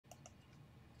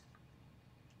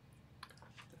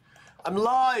I'm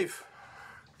live.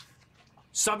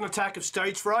 Sudden attack of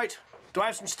stage fright. Do I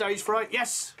have some stage fright?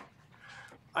 Yes.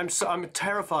 I'm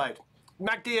terrified.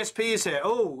 Mac DSP is here.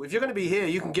 Oh, if you're going to be here,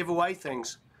 you can give away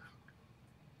things.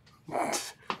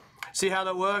 See how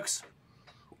that works?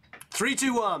 3,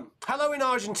 2, 1. Hello in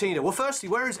Argentina. Well, firstly,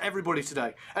 where is everybody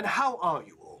today? And how are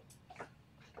you all?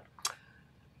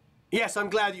 Yes, I'm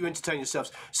glad you entertain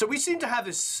yourselves. So we seem to have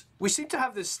this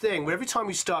thing where every time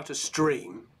we start a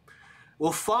stream,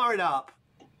 we'll fire it up,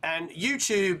 and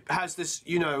YouTube has this,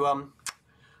 you know,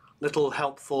 little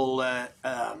helpful, what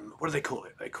do they call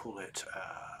it? They call it,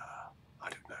 I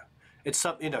don't know. It's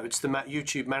some, you know, it's the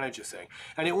YouTube manager thing.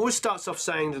 And it always starts off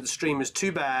saying that the stream is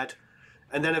too bad,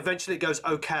 and then eventually it goes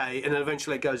okay, and then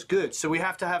eventually it goes good. So we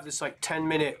have to have this like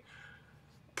 10-minute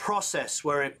process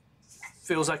where it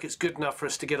feels like it's good enough for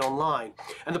us to get online.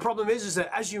 And the problem is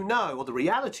that, as you know, or the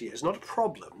reality is, not a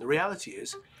problem, the reality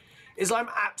is I'm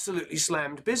absolutely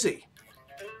slammed busy.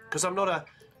 Because I'm not a,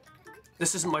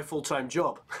 this isn't my full-time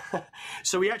job.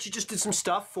 So we actually just did some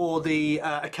stuff for the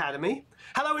Academy.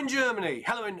 Hello in Germany.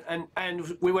 Hello in,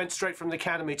 and we went straight from the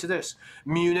Academy to this.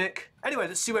 Munich. Anyway,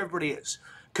 let's see where everybody is.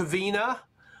 Covina,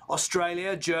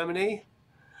 Australia, Germany,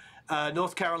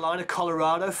 North Carolina,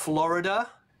 Colorado, Florida,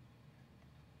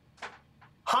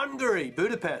 Hungary,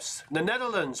 Budapest, the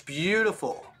Netherlands,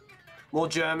 beautiful. More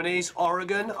Germanys,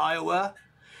 Oregon, Iowa,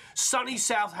 sunny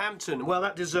Southampton. Well,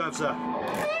 that deserves a...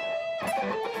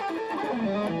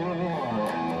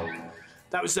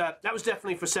 That was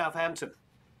definitely for Southampton.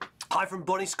 Hi from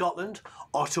Bonnie, Scotland,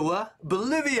 Ottawa,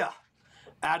 Bolivia,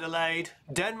 Adelaide,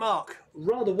 Denmark.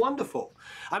 Rather wonderful.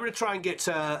 I'm going to try and get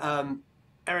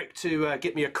Eric to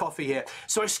get me a coffee here.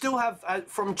 So I still have,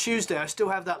 from Tuesday, I still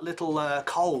have that little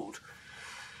cold.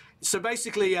 So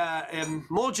basically,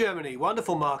 more Germany.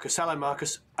 Wonderful, Marcus. Hello,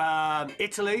 Marcus.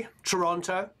 Italy,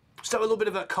 Toronto. Still a little bit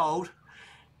of a cold.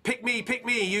 Pick me,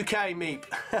 UK meep.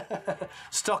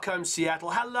 Stockholm,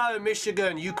 Seattle. Hello,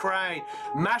 Michigan, Ukraine,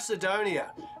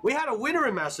 Macedonia. We had a winner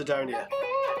in Macedonia.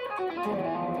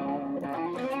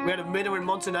 We had a winner in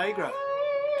Montenegro.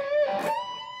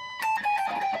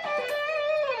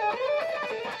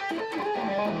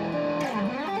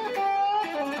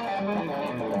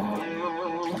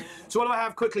 So what do I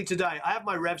have quickly today? I have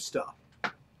my RevStar.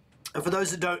 And for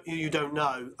those that you don't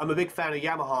know, I'm a big fan of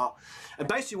Yamaha. And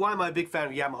basically, why am I a big fan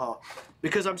of Yamaha?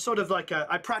 Because I'm sort of like,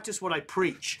 I practice what I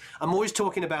preach. I'm always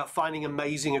talking about finding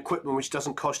amazing equipment which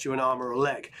doesn't cost you an arm or a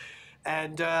leg.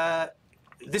 And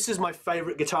this is my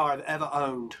favorite guitar I've ever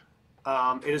owned.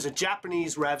 It is a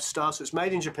Japanese RevStar, so it's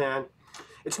made in Japan.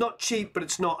 It's not cheap, but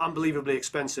it's not unbelievably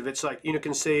expensive. It's like, you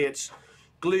can see it's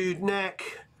glued neck.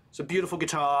 It's a beautiful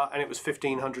guitar, and it was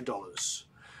 $1,500.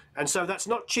 And so that's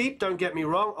not cheap, don't get me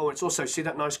wrong. Oh, it's also, see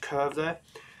that nice curve there?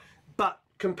 But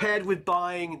compared with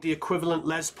buying the equivalent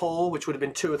Les Paul, which would have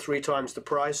been 2 or 3 times the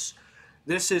price,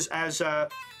 this is, as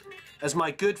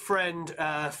my good friend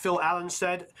Phil Allen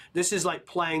said, this is like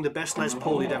playing the best Les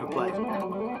Paul he'd ever played.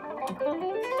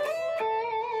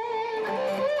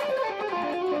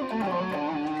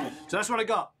 So that's what I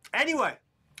got. Anyway,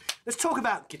 let's talk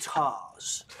about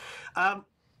guitars.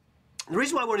 The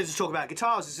reason why I wanted to talk about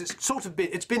guitars is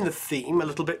it's been the theme a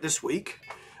little bit this week.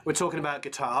 We're talking about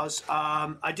guitars.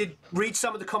 I did read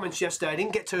some of the comments yesterday. I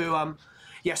didn't get to,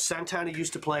 yes, Santana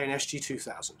used to play an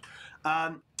SG-2000.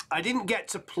 I didn't get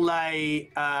to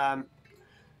play,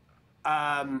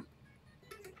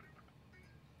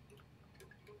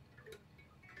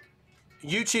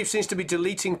 YouTube seems to be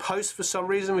deleting posts for some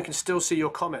reason. We can still see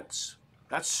your comments.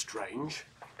 That's strange.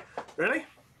 Really?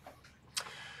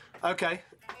 Okay.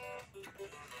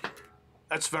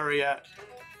 That's very, I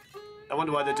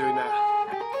wonder why they're doing that.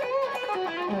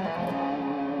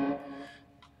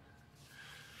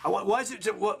 Why is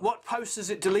it, what post is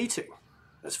it deleting?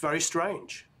 That's very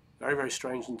strange. Very, very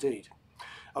strange indeed.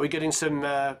 Are we getting some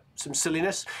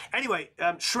silliness? Anyway,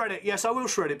 shred it. Yes, I will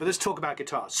shred it, but let's talk about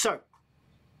guitars. So,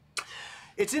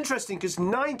 it's interesting because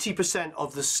 90%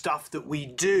 of the stuff that we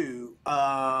do,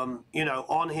 you know,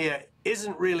 on here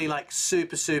isn't really like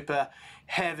super, super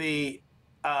heavy,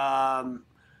 heavy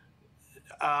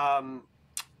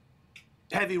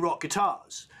rock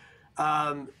guitars.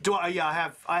 Yeah,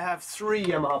 I have 3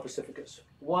 Yamaha Pacificas.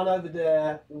 One over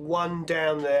there, one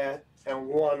down there, and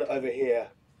one over here.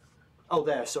 Oh,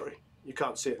 there, sorry. You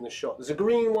can't see it in the shot. There's a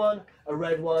green one, a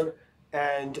red one,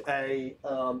 and a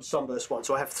sunburst one.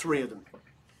 So I have 3 of them.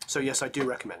 So yes, I do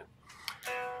recommend it.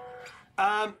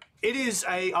 It is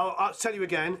a, I'll tell you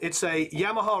again, it's a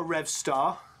Yamaha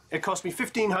RevStar. It cost me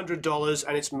 $1,500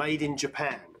 and it's made in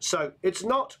Japan. So it's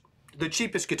not the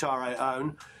cheapest guitar I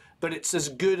own, but it's as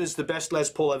good as the best Les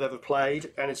Paul I've ever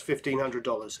played, and it's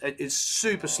 $1,500. It's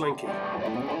super slinky.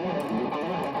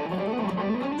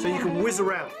 So you can whiz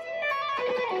around.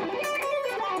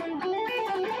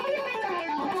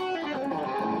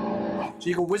 So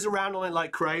you can whiz around on it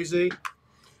like crazy.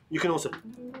 You can also...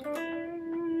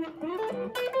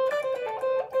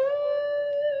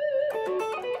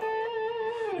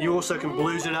 You also can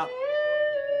blues it up.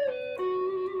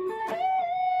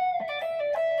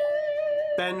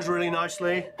 Bends really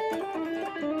nicely.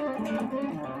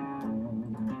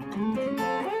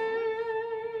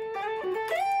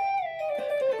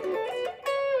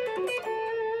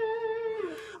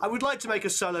 I would like to make a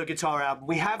solo guitar album.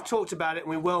 We have talked about it,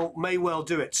 and we may well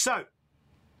do it. So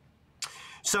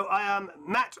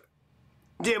Matt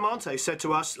Diamante said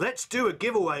to us, let's do a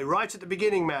giveaway right at the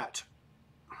beginning, Matt.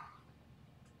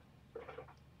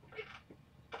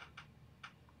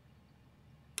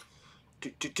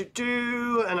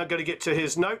 And I've got to get to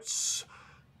his notes.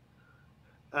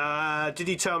 Did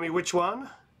he tell me which one?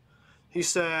 He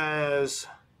says,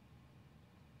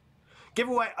 give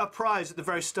away a prize at the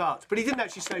very start, but he didn't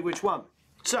actually say which one.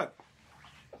 So,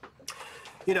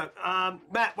 you know,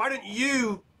 Matt, why don't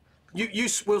you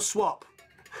will swap.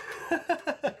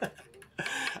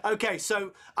 Okay,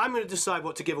 so I'm going to decide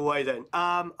what to give away then.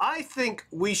 I think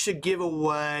we should give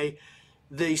away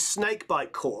the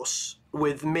snakebite course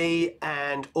with me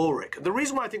and Ulrich. The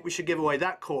reason why I think we should give away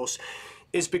that course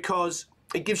is because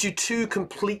it gives you two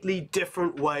completely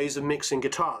different ways of mixing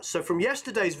guitars. So from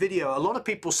yesterday's video, a lot of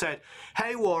people said,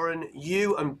 hey Warren,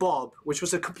 you and Bob, which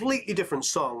was a completely different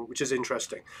song, which is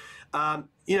interesting,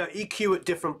 you know, EQ at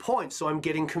different points, so I'm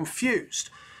getting confused.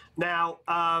 Now,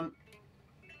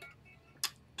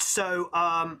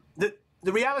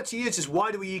 the reality is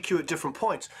why do we EQ at different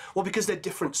points? Well, because they're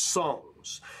different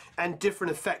songs and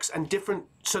different effects and different,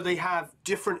 so they have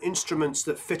different instruments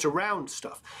that fit around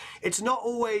stuff. It's not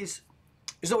always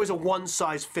a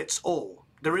one-size-fits-all.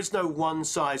 There is no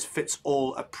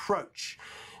one-size-fits-all approach.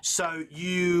 So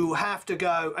you have to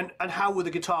go, and how were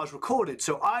the guitars recorded?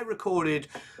 So I recorded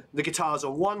the guitars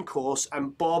on one course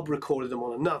and Bob recorded them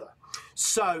on another.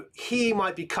 So he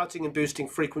might be cutting and boosting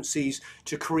frequencies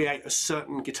to create a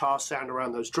certain guitar sound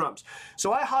around those drums.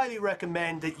 So I highly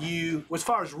recommend that you, as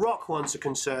far as rock ones are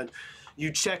concerned,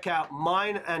 you check out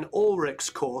mine and Ulrich's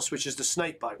course, which is the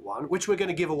snakebite one, which we're going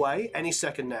to give away any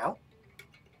second now.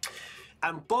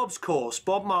 And Bob's course,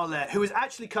 Bob Marlette, who is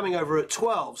actually coming over at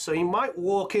 12, so he might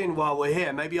walk in while we're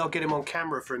here. Maybe I'll get him on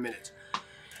camera for a minute.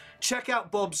 Check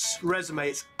out Bob's resume.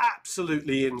 It's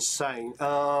absolutely insane.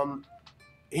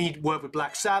 He worked with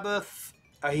Black Sabbath.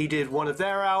 He did one of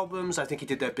their albums. I think he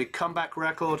did their big comeback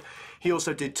record. He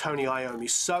also did Tony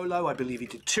Iommi's solo. I believe he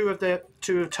did two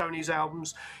of Tony's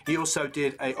albums. He also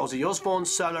did a Ozzy Osbourne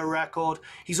solo record.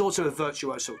 He's also a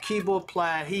virtuoso keyboard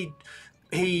player.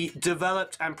 He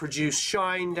developed and produced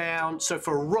Shinedown. So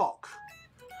for rock,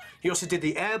 he also did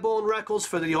the Airborne records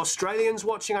for the Australians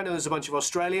watching. I know there's a bunch of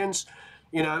Australians,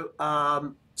 you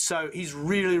know. So he's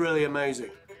really, really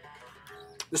amazing.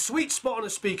 The sweet spot on a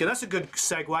speaker, that's a good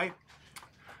segue.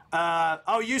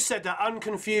 Oh, you said that,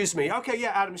 unconfuse me. Okay,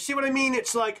 yeah, Adam, see what I mean?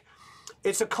 It's like,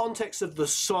 it's a context of the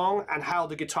song and how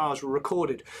the guitars were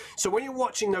recorded. So when you're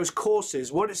watching those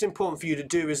courses, what it's important for you to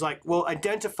do is like, well,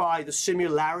 identify the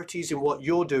similarities in what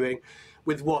you're doing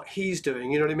with what he's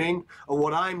doing, you know what I mean? Or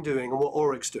what I'm doing and what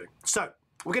Ulrich's doing. So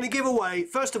we're going to give away,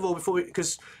 first of all,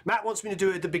 because Matt wants me to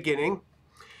do it at the beginning,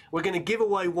 we're going to give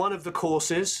away one of the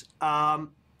courses.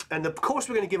 And the course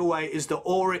we're going to give away is the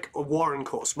Ulrich Warren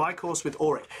course, my course with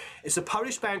Ulrich. It's a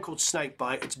Polish band called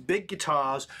Snakebite. It's big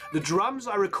guitars. The drums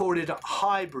I recorded at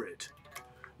Hybrid,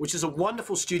 which is a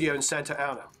wonderful studio in Santa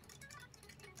Ana.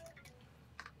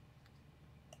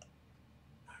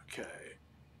 Okay.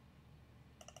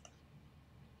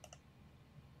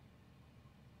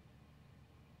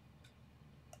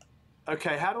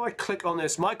 Okay, how do I click on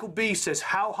this? Michael B says,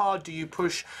 how hard do you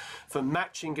push for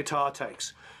matching guitar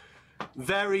takes?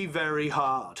 Very, very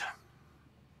hard.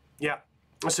 Yeah,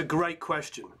 that's a great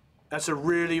question. That's a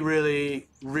really, really,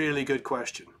 really good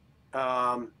question.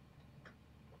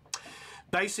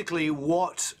 Basically,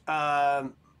 what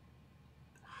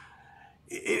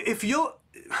if you're...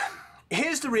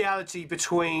 Here's the reality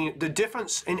between the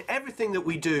difference in everything that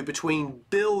we do between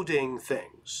building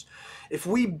things. If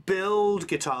we build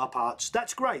guitar parts,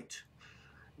 that's great.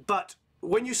 But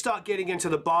when you start getting into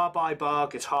the bar by bar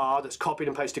guitar that's copied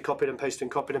and pasted, copied and pasted,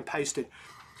 copied and pasted,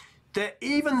 that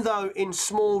even though in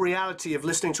small reality of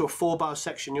listening to a 4-bar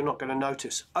section you're not going to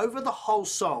notice, over the whole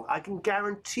song, I can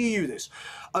guarantee you this,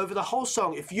 over the whole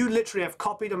song, if you literally have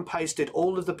copied and pasted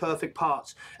all of the perfect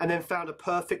parts and then found a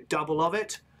perfect double of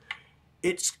it,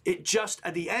 it just,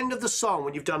 at the end of the song,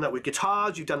 when you've done that with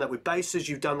guitars, you've done that with basses,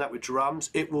 you've done that with drums,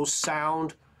 it will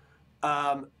sound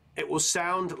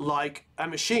like a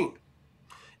machine.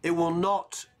 It will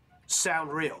not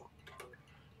sound real.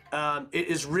 It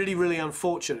is really, really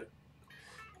unfortunate.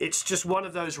 It's just one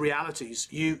of those realities.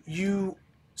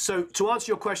 So to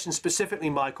answer your question specifically,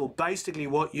 Michael, basically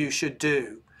what you should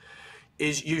do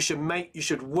is you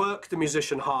should work the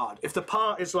musician hard. If the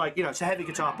part is like, you know, it's a heavy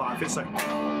guitar part, if it's like,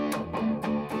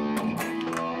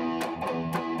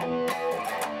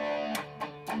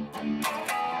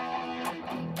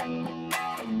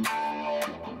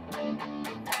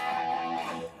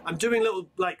 I'm doing little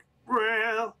like,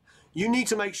 you need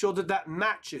to make sure that that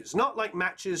matches, not like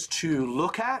matches to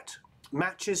look at,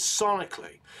 matches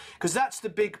sonically, because that's the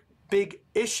big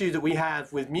issue that we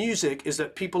have with music, is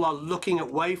that people are looking at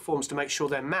waveforms to make sure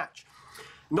they match.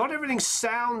 Not everything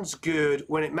sounds good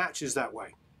when it matches that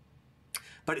way.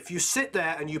 But if you sit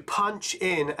there and you punch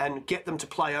in and get them to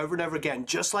play over and over again,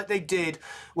 just like they did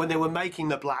when they were making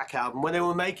the Black Album, when they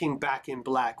were making Back in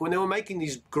Black, when they were making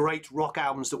these great rock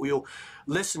albums that we all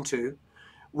listen to,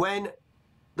 when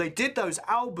they did those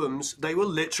albums, they were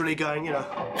literally going, you know.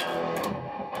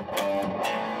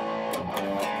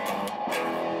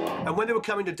 And when they were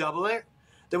coming to double it,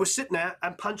 they were sitting there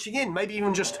and punching in, maybe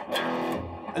even just,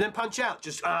 and then punch out,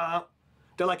 just,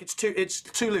 they're like, it's too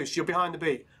loose, you're behind the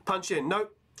beat. Punch in, no,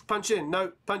 punch in,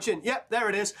 no, punch in, yep, there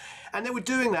it is. And they were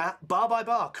doing that bar by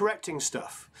bar, correcting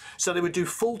stuff. So they would do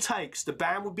full takes, the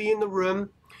band would be in the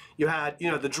room, you had, you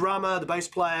know, the drummer, the bass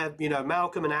player, you know,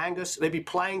 Malcolm and Angus, they'd be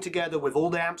playing together with all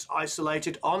the amps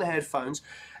isolated on headphones,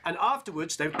 and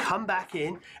afterwards they'd come back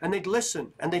in and they'd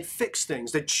listen and they'd fix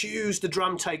things. They'd choose the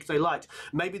drum take they liked.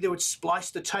 Maybe they would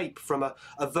splice the tape from a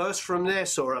verse from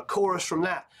this or a chorus from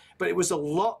that. But it was a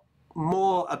lot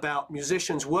more about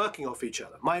musicians working off each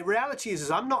other. My reality is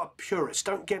I'm not a purist,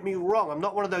 don't get me wrong. I'm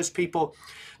not one of those people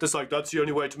that's like, that's the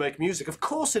only way to make music. Of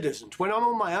course it isn't. When I'm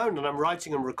on my own and I'm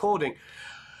writing and recording,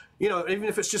 you know, even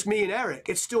if it's just me and Eric,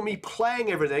 it's still me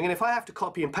playing everything. And if I have to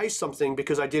copy and paste something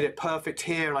because I did it perfect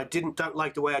here and I don't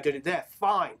like the way I did it there,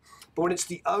 fine. But when it's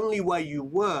the only way you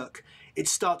work, it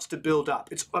starts to build up.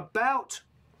 It's about,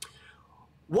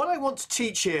 what I want to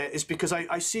teach here is because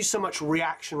I see so much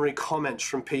reactionary comments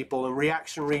from people and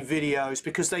reactionary videos,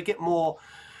 because they get more,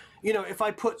 you know, if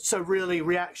I put so really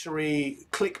reactionary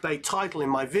clickbait title in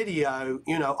my video,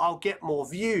 you know, I'll get more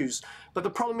views. But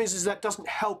the problem is that doesn't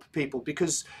help people,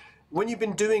 because when you've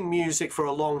been doing music for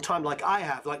a long time, like I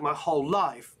have, like my whole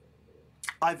life,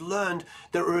 I've learned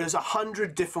there is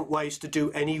 100 different ways to do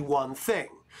any one thing.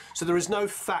 So there is no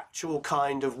factual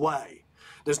kind of way.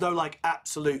 There's no like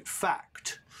absolute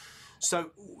fact.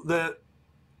 So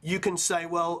you can say,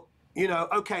 well, you know,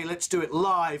 okay, let's do it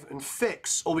live and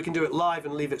fix, or we can do it live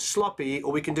and leave it sloppy,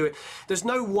 or we can do it, there's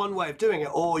no one way of doing it,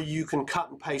 or you can cut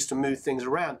and paste and move things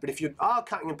around. But if you are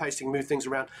cutting and pasting and move things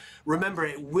around, remember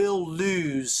it will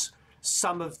lose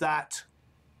some of that,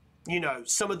 you know,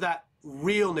 some of that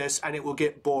realness, and it will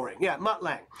get boring. Yeah, Mutt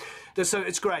Lang. So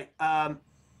it's great.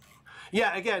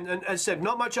 Yeah, again, and as I said,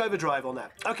 not much overdrive on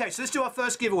that. Okay, so let's do our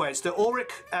first giveaway. It's the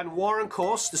Ulrich and Warren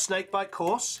course, the Snakebite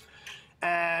course.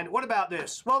 And what about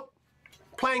this? Well,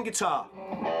 playing guitar.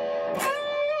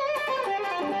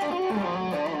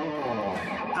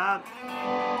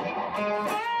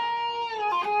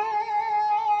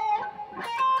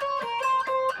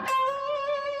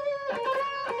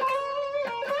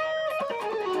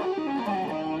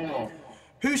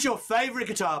 Who's your favorite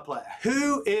guitar player?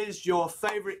 Who is your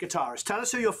favorite guitarist? Tell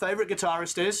us who your favorite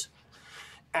guitarist is,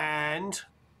 and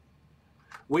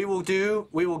we will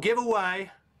give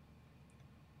away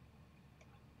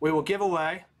a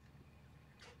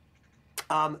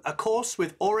course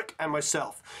with Ulrich and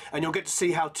myself, and you'll get to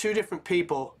see how two different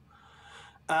people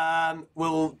how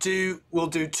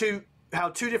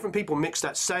two different people mix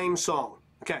that same song.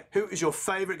 Okay, who is your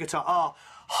favorite guitar? Ah,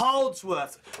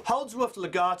 Holdsworth. Holdsworth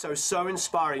legato is so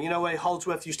inspiring. You know where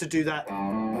Holdsworth used to do that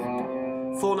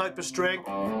 4-note per string?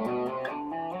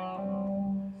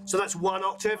 So that's 1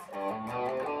 octave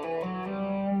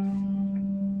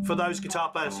for those guitar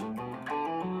players.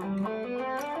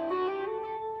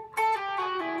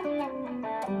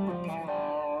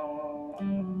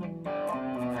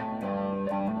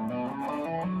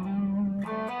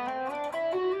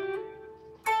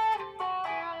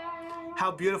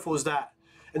 How beautiful is that?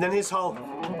 And then his whole,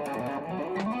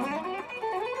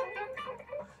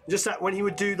 just that when he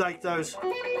would do like those.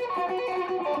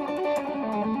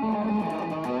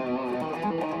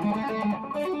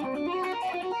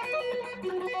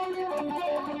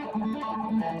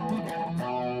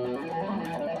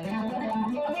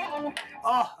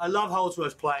 Oh, Oh, I love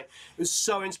Holdsworth's playing. It was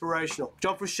so inspirational.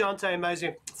 John Frusciante,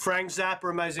 amazing. Frank Zappa,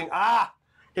 amazing. Ah,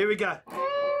 here we go.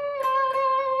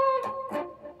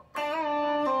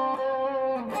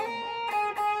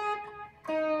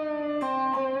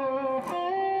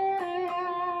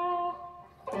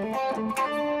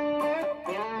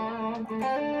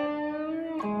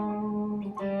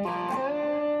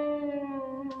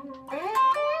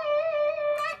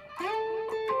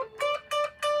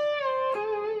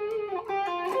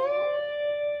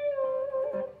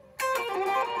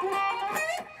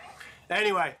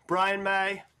 Anyway, Brian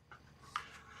May,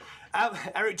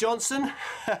 Eric Johnson,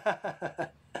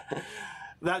 that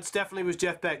definitely was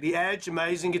Jeff Beck. The Edge,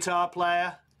 amazing guitar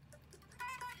player.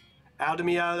 Aldo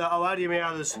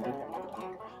Meola's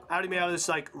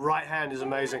like right hand is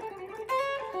amazing.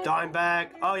 Dimebag,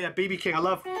 oh yeah, BB King, I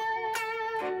love.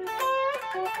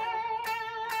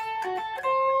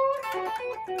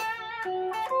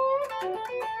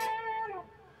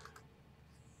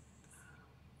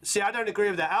 See, I don't agree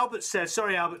with that. Albert says,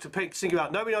 sorry Albert, to think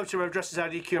about, nobody knows who addresses how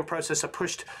EQ and processor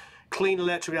pushed clean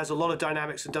electric, has a lot of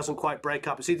dynamics and doesn't quite break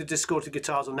up. It's either distorted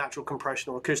guitars or natural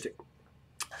compression or acoustic.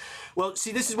 Well,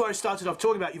 see, this is where I started off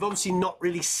talking about. You've obviously not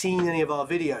really seen any of our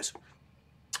videos.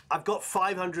 I've got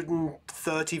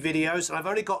 530 videos, and I've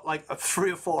only got like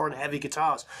 3 or 4 on heavy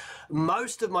guitars.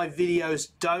 Most of my videos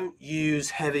don't use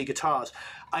heavy guitars.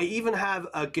 I even have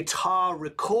a guitar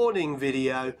recording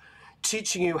video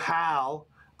teaching you how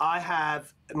I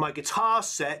have my guitar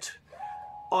set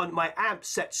on my amp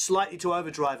set slightly to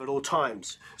overdrive at all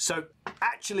times. So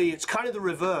actually it's kind of the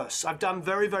reverse. I've done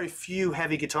very, very few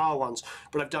heavy guitar ones,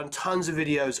 but I've done tons of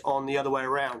videos on the other way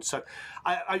around. So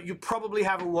you probably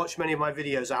haven't watched many of my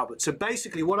videos, Albert. So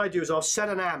basically what I do is I'll set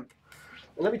an amp,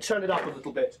 and let me turn it up a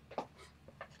little bit.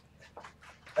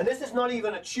 And this is not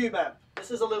even a tube amp. This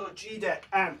is a little G-Deck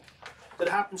amp that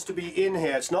happens to be in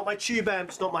here. It's not my tube amp,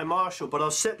 it's not my Marshall, but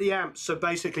I'll set the amp so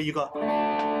basically you got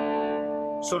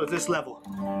sort of this level.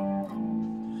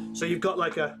 So you've got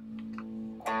like a,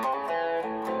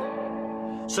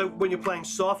 so when you're playing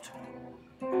soft,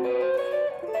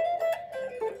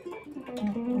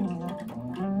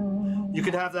 you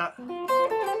can have that.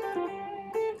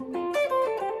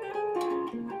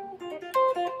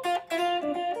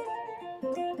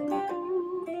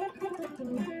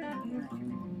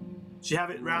 So you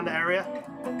have it around the area,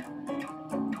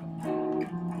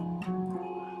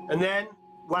 and then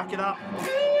whack it up.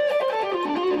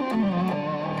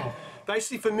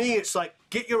 Basically for me it's like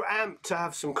get your amp to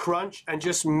have some crunch and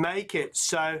just make it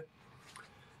so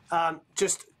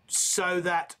just so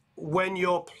that when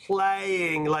you're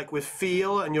playing like with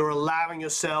feel and you're allowing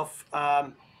yourself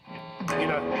you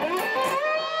know,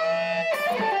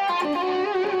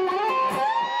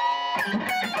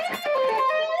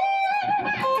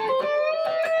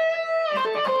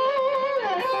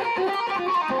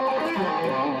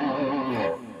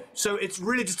 so it's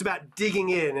really just about digging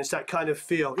in. It's that kind of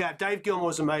feel. Yeah, Dave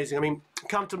Gilmour's amazing. I mean,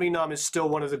 Comfortably Numb is still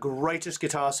one of the greatest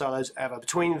guitar solos ever.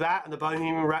 Between that and the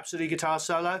Bohemian Rhapsody guitar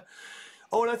solo.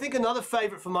 Oh, and I think another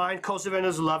favourite for mine, Cause of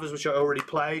Endless Lovers, which I already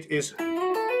played, is...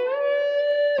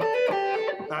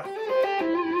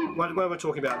 what am I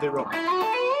talking about? They're wrong.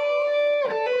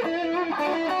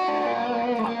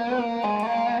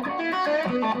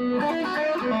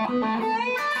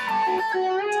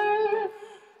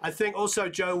 I think also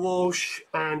Joe Walsh,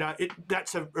 and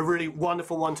that's a really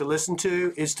wonderful one to listen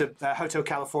to, is to Hotel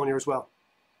California as well.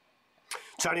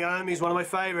 Tony Iommi is one of my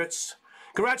favourites.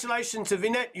 Congratulations to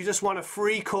Vinette, you just won a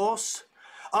free course.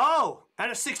 Oh,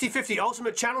 and a 6050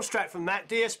 Ultimate Channel Strat from Mac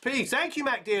DSP. Thank you,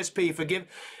 Mac DSP, for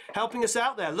helping us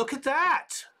out there. Look at that.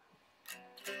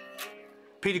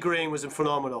 Peter Green was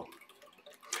phenomenal.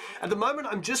 At the moment,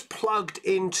 I'm just plugged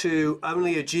into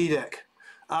only a G-Deck.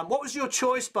 What was your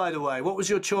choice, by the way? What was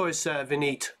your choice,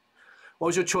 Vinit? What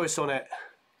was your choice on it?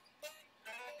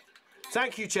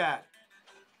 Thank you, chat.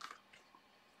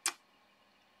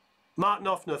 Martin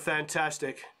Offner,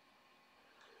 fantastic.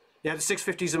 Yeah, the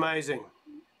 650 is amazing.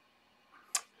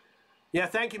 Yeah,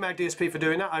 thank you, MacDSP, for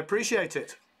doing that. I appreciate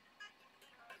it.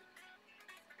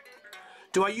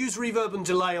 Do I use reverb and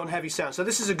delay on heavy sound? So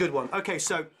this is a good one. Okay,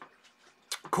 so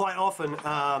quite often,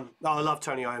 oh, I love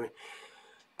Tony Iommi.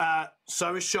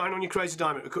 So is Shine On Your Crazy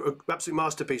Diamond, absolute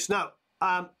masterpiece. Now,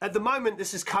 at the moment,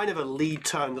 this is kind of a lead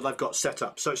tone that I've got set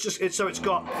up. So it's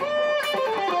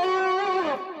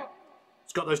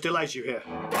got those delays you hear.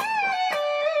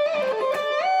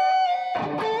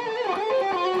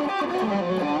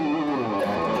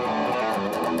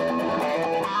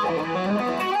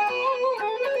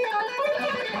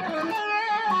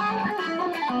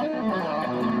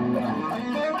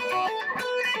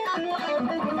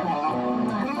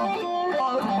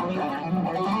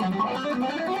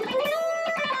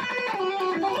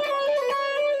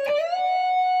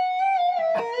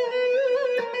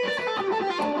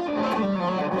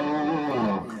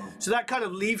 that kind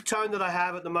of leaf tone that I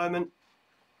have at the moment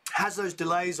has those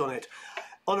delays on it.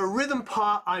 On a rhythm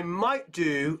part, I might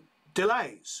do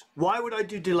delays. Why would I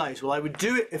do delays? Well, I would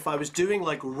do it if I was doing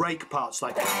like rake parts,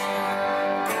 like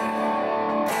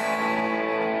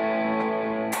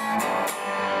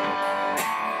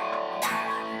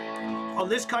on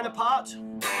this kind of part.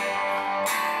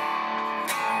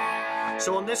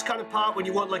 So on this kind of part, when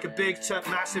you want like a big,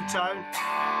 massive tone.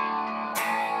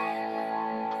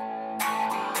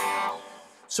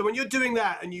 So when you're doing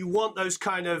that and you want those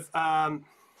kind of,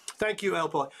 thank you,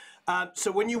 Elboy.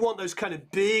 So when you want those kind of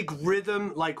big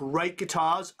rhythm, like rake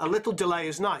guitars, a little delay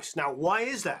is nice. Now, why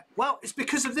is that? Well, it's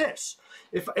because of this.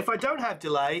 If I don't have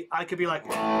delay, I could be like,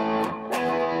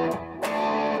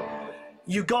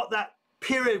 you got that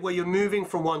period where you're moving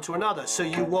from one to another. So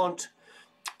you want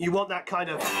that kind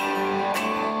of.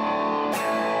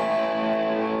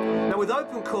 Now with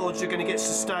open chords, you're going to get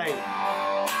sustain.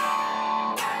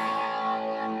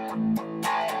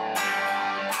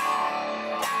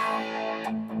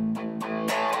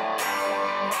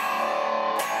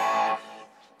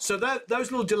 So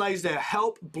those little delays there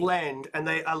help blend, and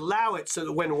they allow it so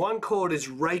that when one chord is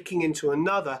raking into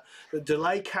another, the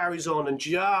delay carries on and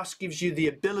just gives you the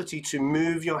ability to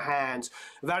move your hands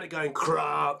without it going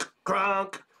crunk,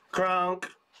 crunk, crunk.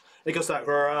 It goes like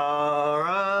rah,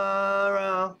 rah,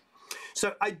 rah.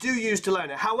 So I do use delay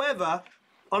now. However,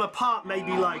 on a part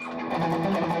maybe like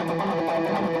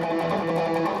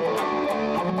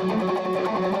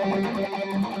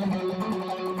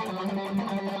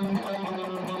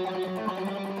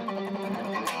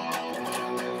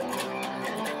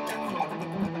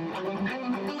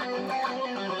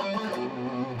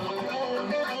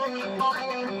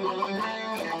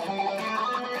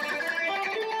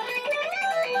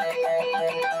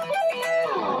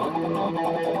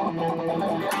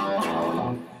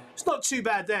it's not too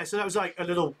bad there. So that was like a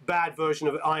little bad version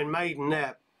of Iron Maiden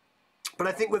there. But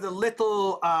I think with a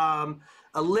little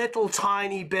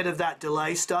tiny bit of that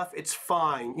delay stuff, it's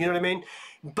fine. You know what I mean?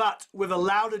 But with a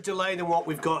louder delay than what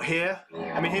we've got here,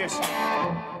 I mean,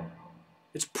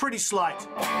 it's pretty slight.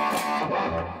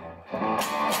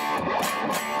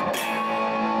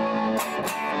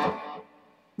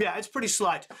 Yeah, it's pretty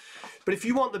slight. But if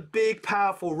you want the big,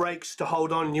 powerful rakes to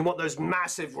hold on, and you want those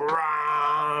massive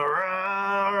rah,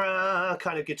 rah, rah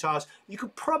kind of guitars, you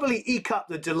could probably eke up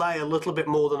the delay a little bit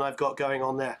more than I've got going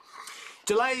on there.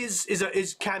 Delay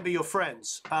can be your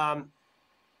friends.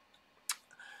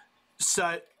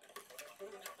 So,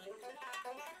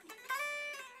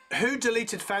 who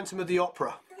deleted Phantom of the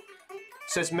Opera?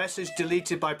 Says message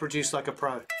deleted by Produce Like a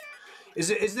Pro. Is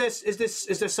there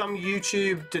some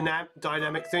YouTube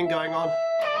dynamic thing going on?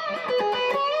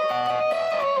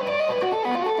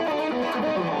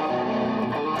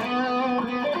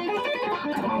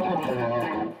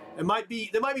 There might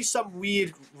be some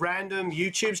weird random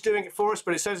YouTube's doing it for us,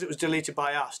 but it says it was deleted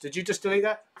by us. Did you just delete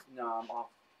that? No, I'm off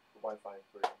the Wi-Fi.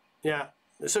 Yeah,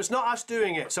 so it's not us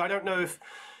doing it. So I don't know if,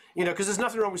 you know, because there's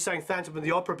nothing wrong with saying Phantom of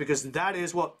the Opera, because that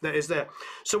is what that is there.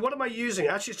 So what am I using?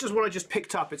 Actually, it's just what I just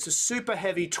picked up. It's a super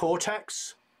heavy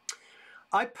Tortex.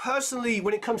 I personally,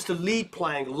 when it comes to lead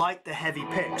playing, like the heavy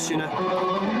picks, you know.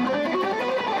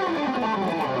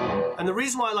 And the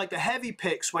reason why I like the heavy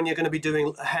picks when you're going to be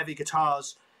doing heavy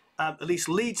guitars, at least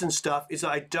leads and stuff, is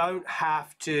that I don't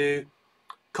have to,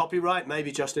 copyright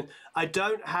maybe, Justin, I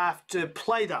don't have to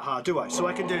play that hard, do I? So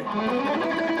I can do.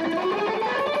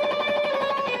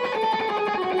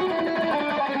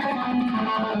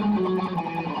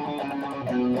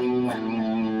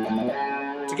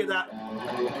 To get that.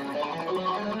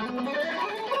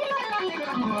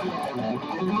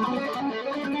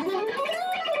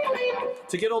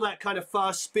 To get all that kind of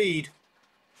fast speed.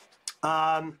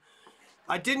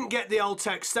 I didn't get the old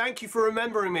text. Thank you for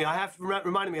remembering me.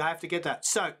 Reminding me I have to get that.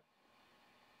 So,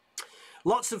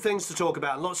 lots of things to talk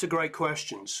about, lots of great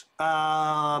questions.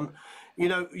 You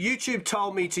know, YouTube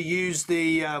told me to use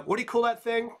the, what do you call that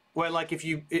thing? Where like if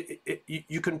you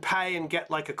can pay and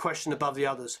get like a question above the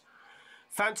others.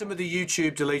 Phantom of the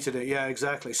YouTube deleted it. Yeah,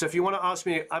 exactly. So if you want to ask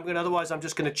me, otherwise I'm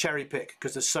just going to cherry pick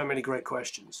because there's so many great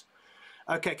questions.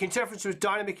 Okay, can you tell the difference with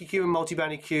dynamic EQ and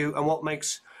multiband EQ, and what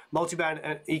makes multiband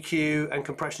and EQ and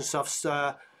compression stuff?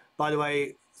 By the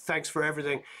way, thanks for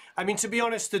everything. I mean, to be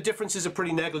honest, the differences are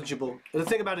pretty negligible. The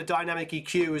thing about a dynamic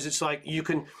EQ is it's like you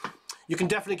can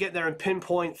definitely get there and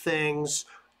pinpoint things.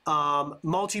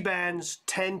 Multibands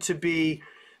tend to be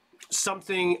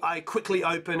something I quickly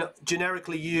open,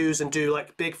 generically use, and do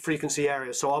like big frequency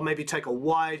areas. So I'll maybe take a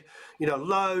wide, you know,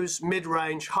 lows,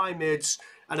 mid-range, high mids,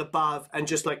 and above, and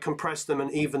just like compress them and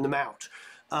even them out.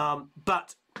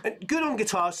 But good on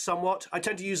guitars somewhat. I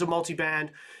tend to use a multiband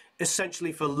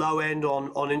essentially for low end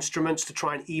on instruments to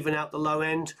try and even out the low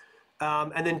end.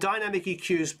 And then dynamic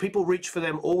EQs, people reach for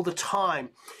them all the time,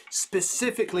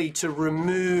 specifically to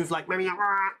remove like maybe a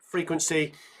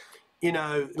frequency, you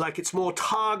know, like it's more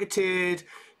targeted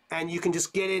and you can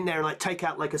just get in there and like take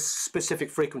out like a specific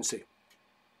frequency.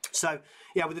 So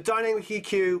yeah, with the dynamic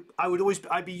EQ,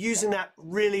 I'd be using that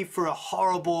really for a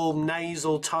horrible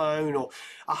nasal tone or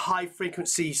a high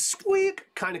frequency squeak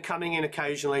kind of coming in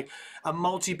occasionally. A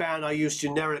multi-band I use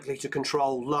generically to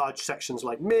control large sections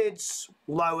like mids,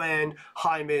 low end,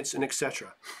 high mids, and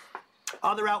etc.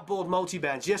 Are there outboard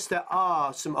multi-bands? Yes, there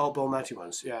are some outboard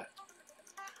multi-ones, yeah.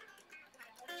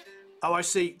 Oh, I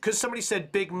see. Because somebody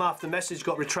said Big Muff, the message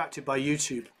got retracted by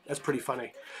YouTube. That's pretty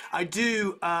funny. I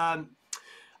do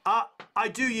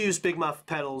use Big Muff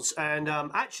pedals, and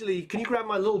actually, can you grab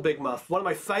my little Big Muff? One of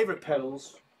my favorite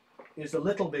pedals is the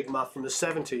little Big Muff from the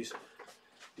 70s.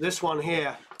 This one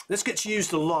here. This gets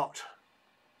used a lot.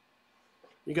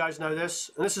 You guys know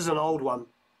this? And this is an old one.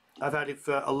 I've had it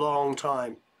for a long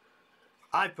time.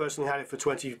 I personally had it for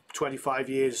 25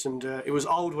 years, and it was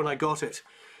old when I got it.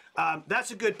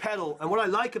 That's a good pedal, and what I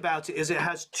like about it is it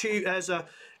has two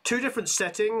different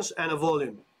settings and a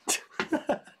volume.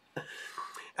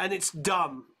 And it's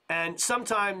dumb, and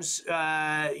sometimes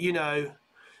you know,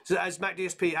 so as Mac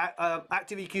DSP,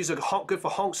 active EQs are good for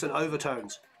honks and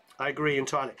overtones. I agree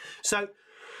entirely. So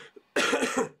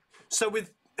so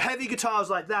with heavy guitars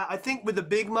like that, I think with the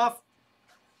Big Muff,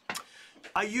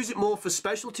 I use it more for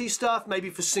specialty stuff, maybe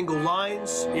for single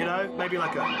lines, you know, maybe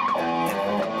like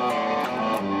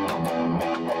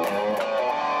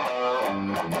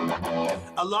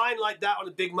a line like that on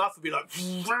a Big Muff would be like,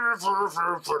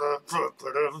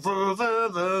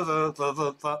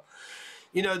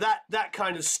 you know, that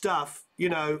kind of stuff, you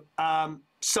know,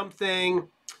 something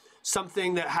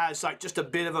that has like just a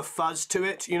bit of a fuzz to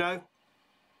it, you know.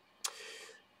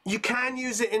 You can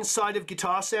use it inside of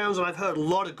guitar sounds, and I've heard a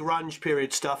lot of grunge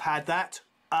period stuff had that.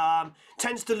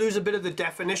 Tends to lose a bit of the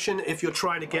definition if you're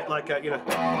trying to get like a, you know.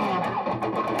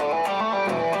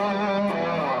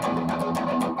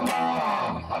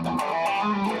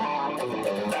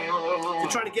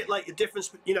 You're trying to get like the difference,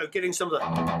 you know, getting some of the.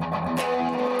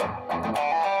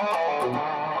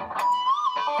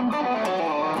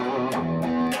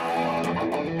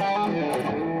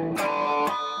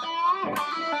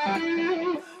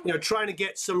 You know, trying to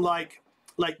get some like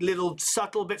little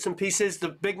subtle bits and pieces. The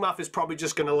Big Muff is probably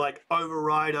just going to like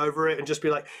override over it and just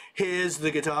be like, here's the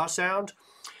guitar sound.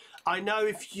 I know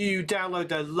if you download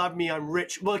the Love Me I'm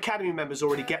Rich, well, Academy members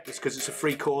already get this because it's a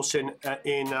free course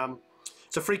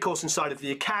it's a free course inside of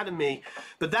the Academy.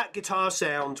 But that guitar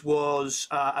sound was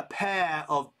a pair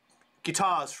of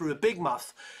guitars through a Big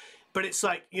Muff. But it's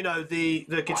like, you know, the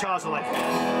guitars are like.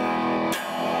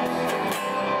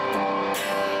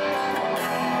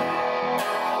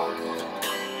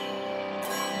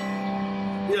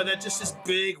 You know, they're just this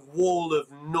big wall of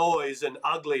noise and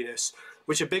ugliness,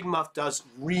 which a Big Muff does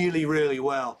really, really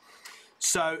well.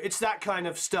 So it's that kind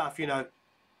of stuff, you know.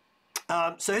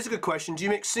 So here's a good question. Do you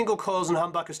mix single coils and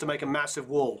humbuckers to make a massive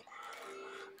wall?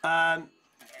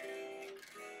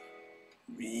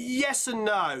 Yes and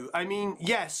no. I mean,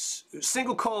 yes,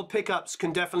 single coil pickups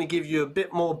can definitely give you a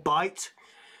bit more bite.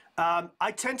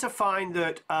 I tend to find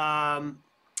that I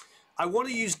want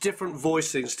to use different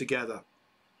voicings together.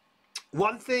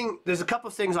 One thing, there's a couple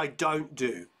of things I don't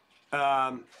do.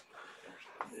 I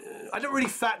don't really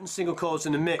fatten single coils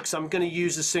in the mix. I'm going to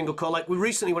use a single coil. Like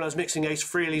recently when I was mixing Ace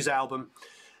Frehley's album,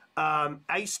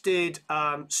 Ace did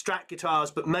Strat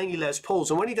guitars, but mainly Les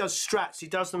Pauls. And when he does Strats, he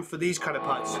does them for these kind of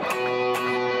parts.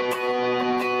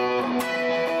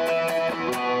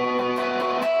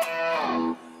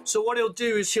 So what he'll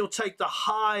do is he'll take the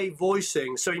high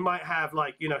voicing. So he might have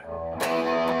like, you know.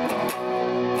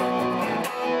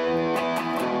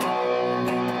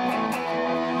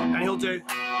 And he'll do.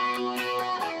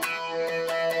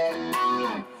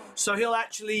 So he'll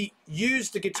actually use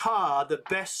the guitar that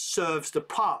best serves the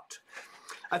part.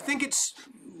 I think it's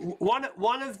one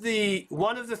of the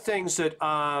things that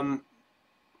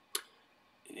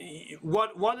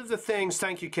one of the things.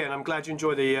 Thank you, Ken. I'm glad you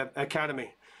enjoy the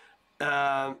Academy.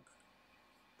 Yeah,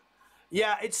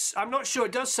 it's. I'm not sure.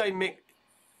 It does say Mick.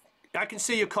 I can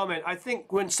see your comment. I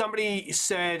think when somebody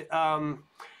said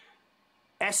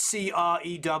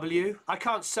SCREW, I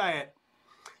can't say it.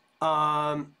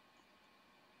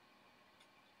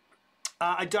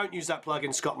 I don't use that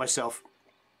plugin, Scott, myself.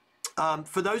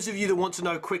 For those of you that want to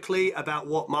know quickly about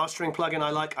what mastering plugin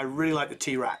I really like the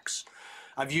T-Rax.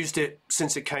 I've used it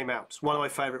since it came out. It's one of my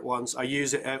favorite ones. I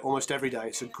use it almost every day.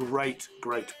 It's a great,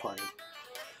 great plugin.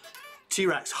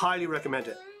 T-Rax, highly recommend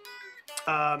it.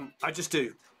 I just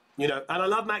do, you know. And I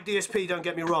love Mac DSP, don't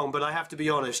get me wrong, but I have to be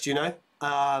honest, you know.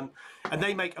 And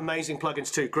they make amazing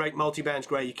plugins too, great multi-bands,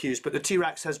 great EQs, but the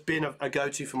T-Rex has been a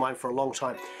go-to for mine for a long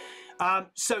time.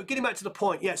 So getting back to the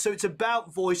point, yeah, so it's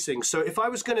about voicing. So if I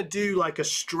was going to do like a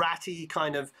stratty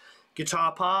kind of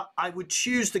guitar part, I would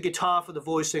choose the guitar for the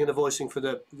voicing and the voicing for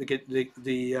the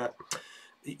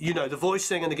you know, the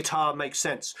voicing and the guitar makes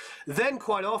sense. Then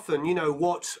quite often, you know,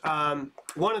 what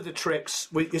one of the tricks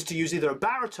is to use either a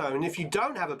baritone. If you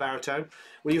don't have a baritone,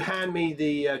 will you hand me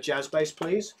the jazz bass,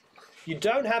 please? If you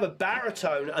don't have a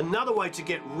baritone, another way to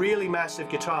get really massive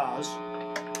guitars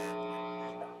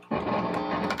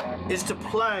is to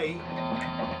play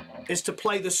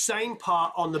the same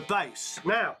part on the bass.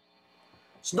 Now,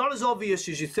 it's not as obvious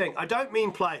as you think. I don't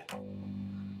mean play,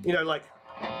 you know, like.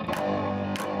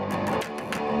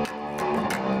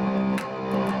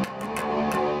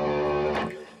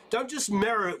 Don't just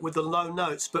mirror it with the low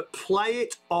notes, but play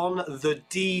it on the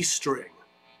D string.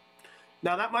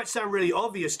 Now that might sound really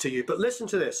obvious to you, but listen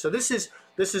to this. So this is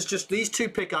just these two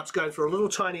pickups going for a little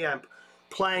tiny amp,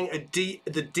 playing the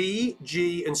D,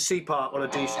 G, and C part on a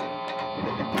D string.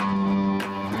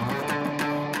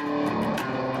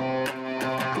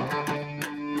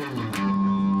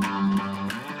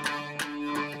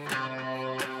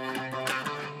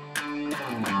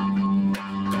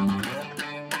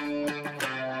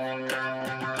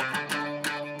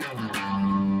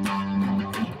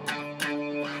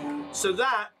 So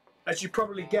that, as you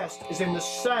probably guessed, is in the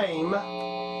same,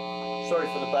 sorry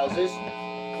for the buzzes,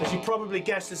 as you probably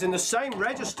guessed, is in the same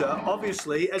register,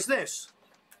 obviously, as this.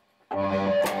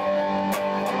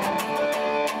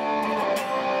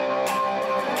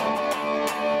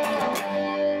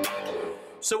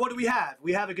 So what do we have?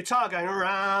 We have a guitar going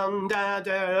around, da,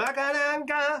 da, da, da,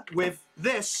 da, with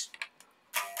this.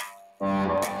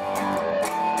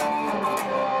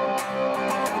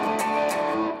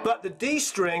 But the D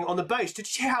string on the bass, did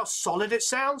you hear how solid it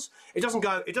sounds? It doesn't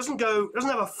have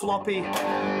a floppy,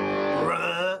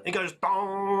 it goes,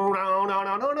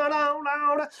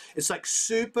 it's like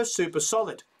super, super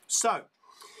solid. So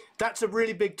that's a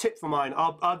really big tip for mine.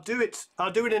 I'll do it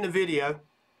in a video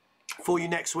for you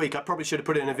next week. I probably should have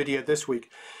put it in a video this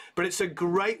week. But it's a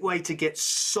great way to get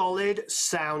solid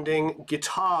sounding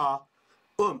guitar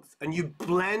oomph, and you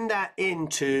blend that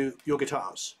into your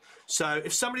guitars. So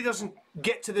if somebody doesn't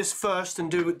get to this first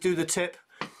and do the tip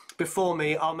before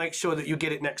me, I'll make sure that you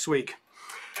get it next week.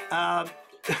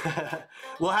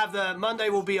 We'll have Monday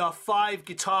will be our 5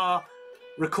 guitar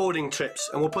recording tips,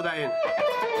 and we'll put that in.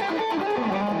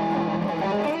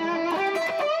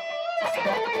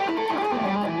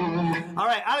 All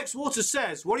right, Alex Waters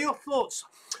says, what are your thoughts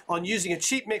on using a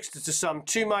cheap mixer to sum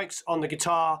 2 mics on the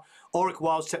guitar, Ulrich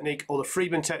Wild's technique, or the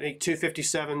Friedman technique,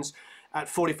 257s, at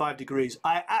 45 degrees.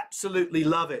 I absolutely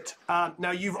love it.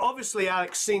 Now, you've obviously,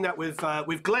 Alex, seen that with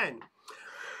Glenn.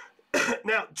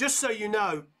 Now, just so you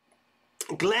know,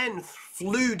 Glenn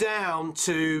flew down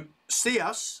to see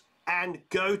us and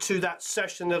go to that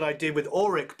session that I did with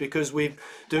Ulrich, because we're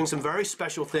doing some very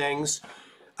special things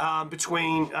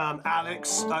between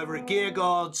Alex over at Gear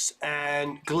Gods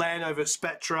and Glenn over at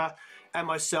Spectra, and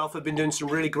myself have been doing some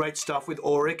really great stuff with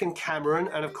Ulrich and Cameron,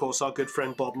 and of course our good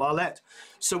friend Bob Marlette.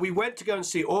 So we went to go and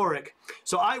see Ulrich.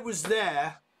 So I was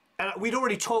there, and we'd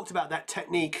already talked about that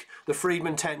technique, the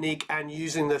Friedman technique, and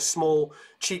using the small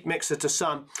cheap mixer to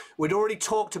sum. We'd already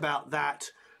talked about that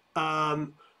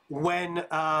when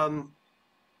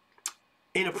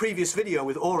in a previous video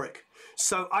with Ulrich.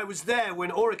 So I was there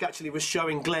when Ulrich actually was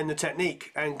showing Glenn the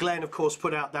technique, and Glenn of course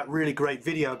put out that really great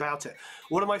video about it.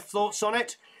 What are my thoughts on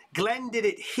it? Glenn did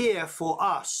it here for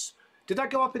us. Did that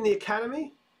go up in the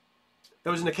Academy?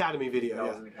 That was an Academy video. That yeah.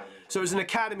 was an Academy. So it was an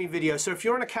Academy video. So if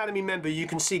you're an Academy member, you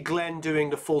can see Glenn doing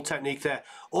the full technique there.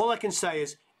 All I can say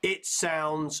is it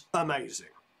sounds amazing.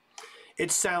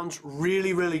 It sounds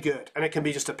really, really good. And it can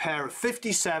be just a pair of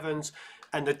 57s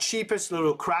and the cheapest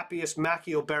little crappiest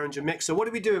Mackie or Behringer mixer. What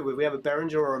do we do it with? We have a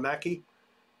Behringer or a Mackie?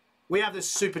 We have this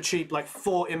super cheap, like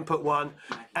 4 input one,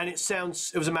 and it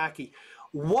was a Mackie.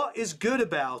 What is good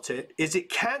about it is it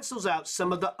cancels out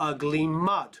some of the ugly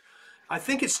mud. I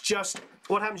think it's just,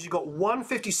 what happens, you've got one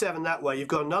 57 that way, you've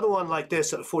got another one like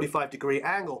this at a 45-degree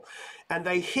angle, and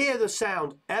they hear the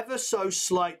sound ever so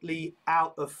slightly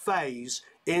out of phase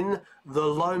in the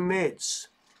low mids.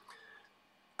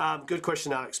 Good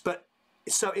question, Alex. But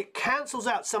so it cancels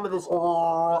out some of this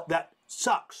that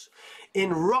sucks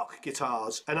in rock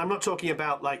guitars, and I'm not talking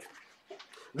about like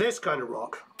this kind of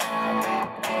rock,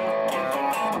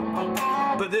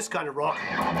 but this kind of rock.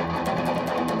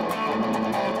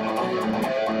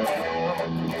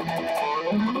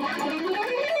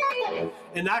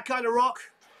 In that kind of rock,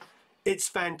 it's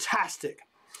fantastic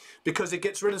because it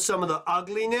gets rid of some of the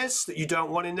ugliness that you don't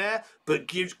want in there, but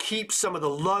keeps some of the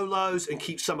low lows and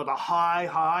keeps some of the high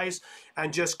highs,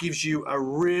 and just gives you a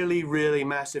really, really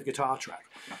massive guitar track.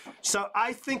 So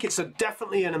I think it's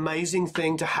definitely an amazing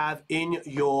thing to have in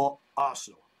your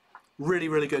arsenal. Really,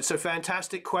 really good. So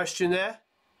fantastic question there.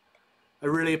 I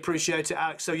really appreciate it,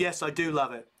 Alex. So yes, I do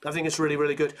love it. I think it's really,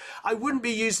 really good. I wouldn't be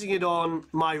using it on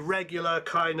my regular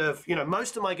kind of, you know,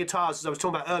 most of my guitars, as I was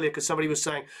talking about earlier, because somebody was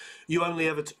saying you only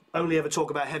ever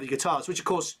talk about heavy guitars, which of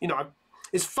course, you know,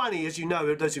 it's funny, as you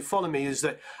know, those who follow me, is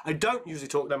that I don't usually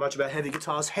talk that much about heavy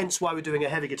guitars, hence why we're doing a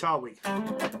heavy guitar week.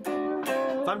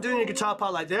 If I'm doing a guitar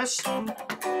part like this, I'm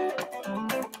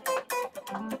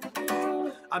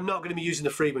not going to be using the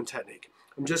Friedman technique.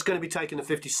 I'm just going to be taking the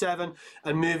 57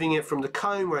 and moving it from the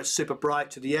cone where it's super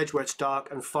bright to the edge where it's dark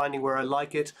and finding where I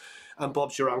like it, and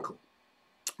Bob's your uncle.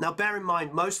 Now bear in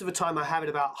mind, most of the time I have it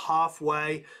about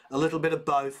halfway, a little bit of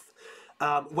both.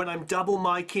 When I'm double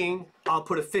miking, I'll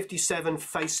put a 57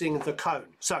 facing the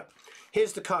cone. So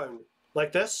here's the cone,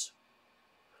 like this.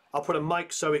 I'll put a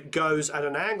mic so it goes at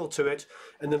an angle to it,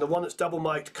 and then the one that's double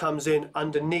mic'd comes in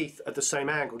underneath at the same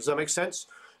angle. Does that make sense?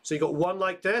 So you've got one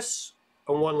like this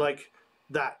and one like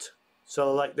that.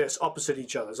 So like this, opposite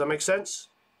each other. Does that make sense?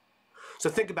 So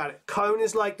think about it. Cone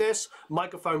is like this.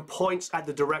 Microphone points at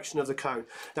the direction of the cone.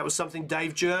 That was something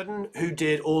Dave Jordan, who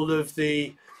did all of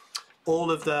the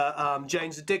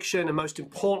Jane's Addiction, and most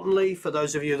importantly, for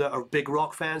those of you that are big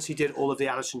rock fans, he did all of the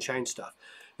Alice in Chains stuff.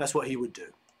 That's what he would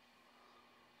do.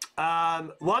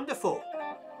 Wonderful.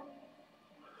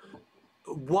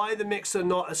 Why the mixer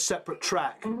not a separate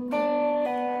track?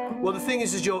 Well, the thing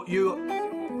is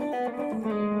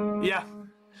yeah.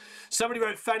 Somebody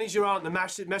wrote, Fanny's your aunt, the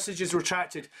message is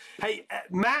retracted. Hey,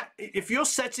 Matt, if you're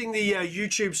setting the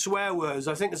YouTube swear words,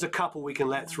 I think there's a couple we can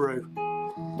let through.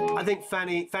 I think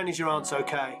Fanny's your aunt's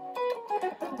okay.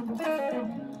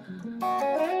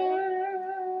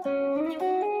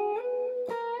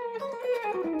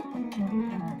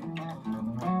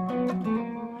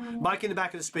 Mic in the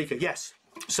back of the speaker, yes.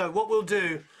 So what we'll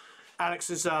do,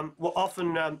 Alex, is we'll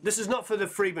often, this is not for the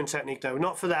Friedman technique though,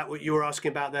 not for that, what you were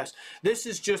asking about this. This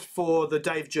is just for the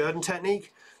Dave Jordan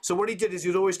technique. So what he did is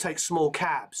he'd always take small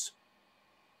cabs.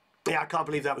 Yeah, I can't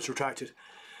believe that was retracted.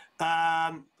 Do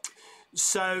I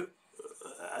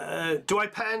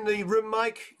pan the room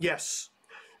mic? Yes.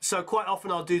 So quite often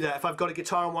I'll do that. If I've got a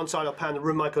guitar on one side, I'll pan the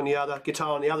room mic on the other.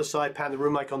 Guitar on the other side, pan the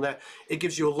room mic on there. It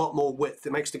gives you a lot more width.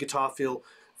 It makes the guitar feel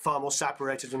far more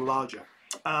separated and larger.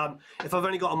 If I've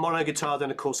only got a mono guitar,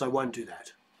 then of course I won't do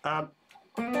that.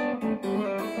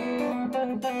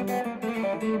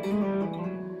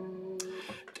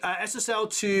 SSL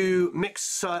to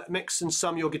mix and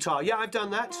sum your guitar. Yeah, I've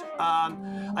done that.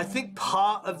 I think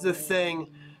part of the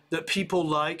thing that people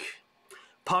like,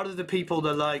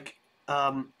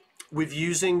 with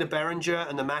using the Behringer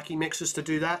and the Mackie mixers to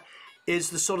do that, is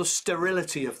the sort of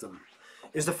sterility of them.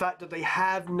 Is the fact that they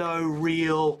have no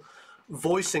real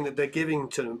voicing that they're giving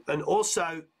to them, and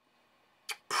also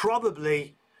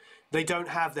probably they don't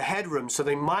have the headroom, so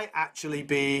they might actually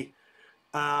be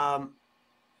a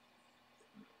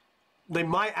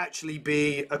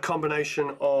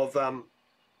combination of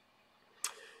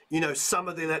you know, some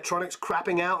of the electronics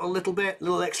crapping out a little bit,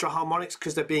 little extra harmonics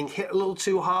because they're being hit a little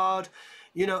too hard,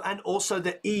 you know, and also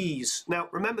the ease. Now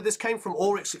remember, this came from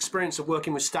Ulrich's experience of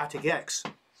working with Static X,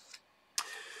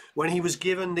 when he was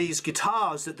given these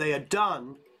guitars that they had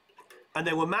done, and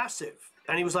they were massive.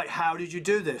 And he was like, how did you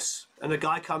do this? And the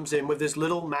guy comes in with this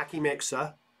little Mackie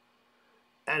mixer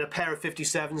and a pair of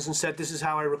 57s and said, this is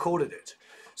how I recorded it.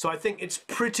 So I think it's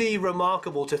pretty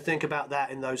remarkable to think about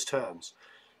that in those terms.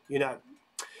 You know,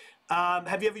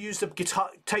 have you ever used a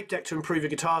tape deck to improve your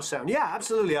guitar sound? Yeah,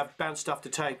 absolutely. I've bounced stuff to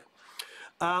tape.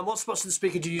 What spots of the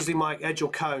speaker do you usually mic, edge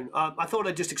or cone? I thought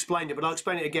I just explained it, but I'll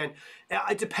explain it again.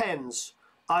 It depends.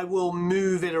 I will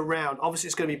move it around. Obviously,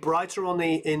 it's going to be brighter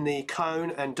in the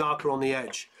cone and darker on the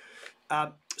edge.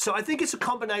 So I think it's a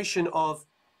combination of,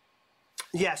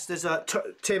 yes, there's a,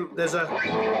 Tim, there's a,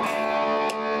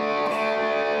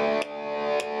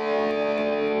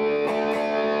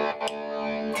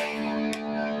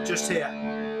 just here.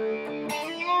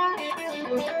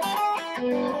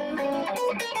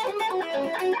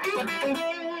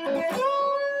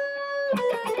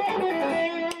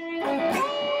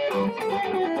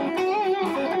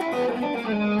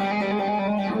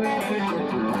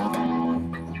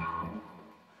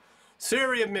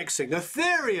 Theory of mixing. The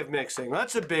theory of mixing.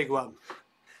 That's a big one.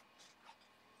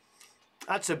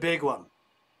 That's a big one.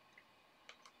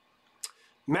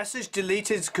 Message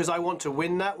deleted because I want to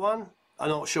win that one. I'm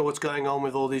not sure what's going on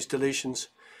with all these deletions.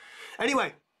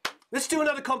 Anyway, let's do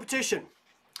another competition.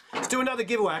 Let's do another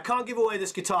giveaway. I can't give away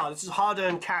this guitar. This is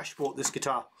hard-earned cash bought this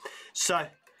guitar. So,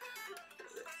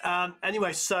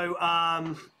 anyway, so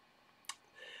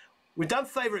we've done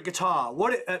favorite guitar.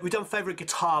 We've done favorite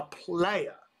guitar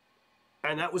player,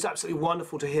 and that was absolutely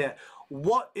wonderful to hear.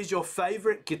 What is your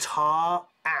favorite guitar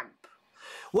amp?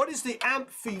 What is the amp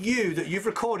for you that you've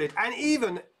recorded, and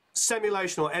even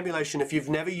simulation or emulation if you've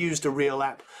never used a real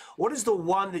amp? What is the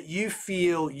one that you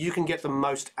feel you can get the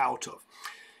most out of?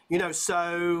 You know,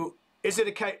 so is it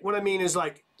a case, what I mean is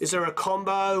like, is there a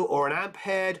combo or an amp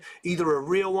head, either a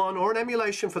real one or an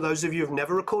emulation for those of you who've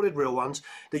never recorded real ones,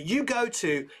 that you go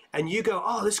to and you go,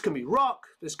 oh, this can be rock,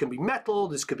 this can be metal,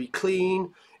 this could be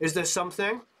clean. Is there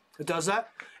something that does that?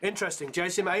 Interesting.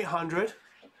 JCM 800,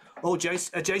 oh, a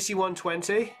JC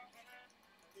 120,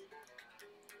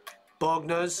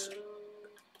 Bogner's,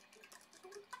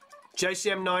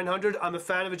 JCM 900. I'm a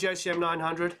fan of a JCM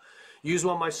 900. Use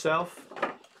one myself.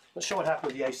 Not sure what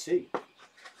happened with the AC.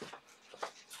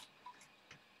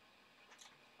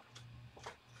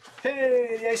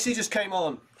 Hey, the AC just came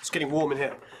on. It's getting warm in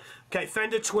here. Okay,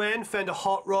 Fender Twin, Fender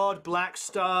Hot Rod, Black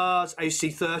Stars,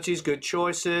 AC30s, good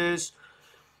choices.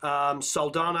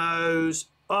 Soldanos.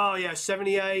 Oh yeah,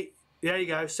 78. There you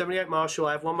go, 78 Marshall.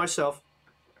 I have one myself.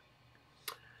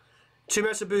 Two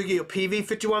Mesa Boogie or PV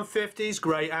 5150s,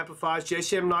 great amplifiers,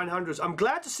 JCM 900s. I'm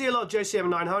glad to see a lot of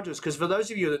JCM 900s because for those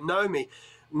of you that know me,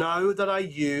 know that I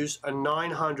use a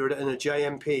 900 and a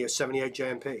JMP, a 78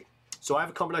 JMP. So I have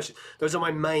a combination. Those are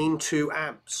my main two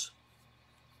amps.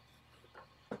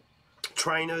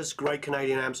 Trainers, great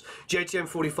Canadian amps. JTM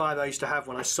 45, I used to have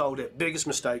one. I sold it. Biggest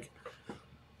mistake.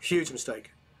 Huge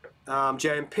mistake.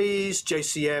 JMPs,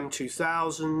 JCM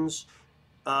 2000s,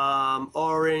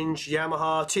 Orange,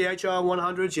 Yamaha, THR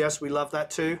 100s. Yes, we love that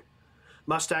too.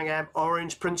 Mustang amp,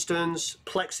 Orange, Princeton's,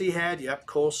 Plexi head. Yeah, of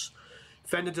course.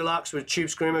 Fender Deluxe with Tube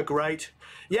Screamer, great.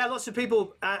 Yeah, lots of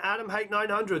people, Adam, hate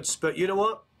 900s, but you know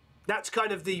what? That's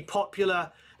kind of the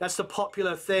popular, that's the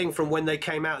popular thing from when they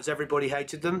came out, is everybody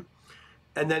hated them.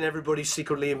 And then everybody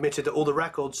secretly admitted that all the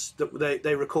records that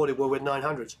they recorded were with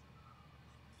 900s.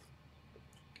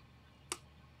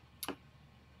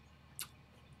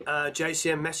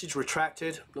 JCM message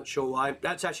retracted, not sure why.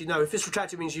 That's actually, no, if it's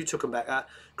retracted it means you took them back.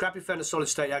 Crappy Fender Solid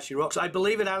State actually rocks. I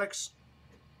believe it, Alex.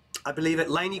 I believe it.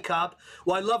 Laney Cub.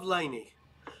 Well, I love Laney.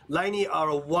 Laney are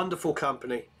a wonderful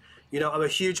company. You know, I'm a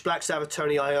huge Black Sabbath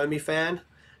Tony Iommi fan,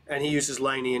 and he uses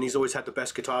Laney, and he's always had the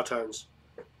best guitar tones.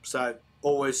 So,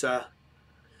 always,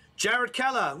 Jared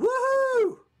Keller.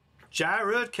 Woohoo!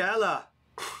 Jared Keller.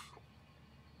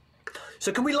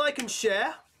 So, can we like and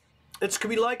share? Can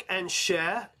we like and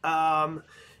share? Hey,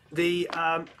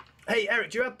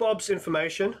 Eric, do you have Bob's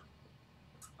information?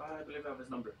 I believe I have his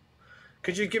number.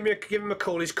 Could you give him a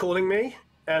call? He's calling me,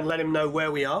 and let him know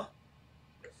where we are.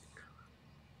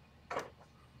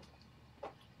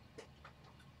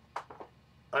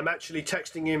 I'm actually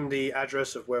texting him the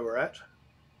address of where we're at,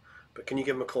 but can you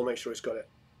give him a call, make sure he's got it,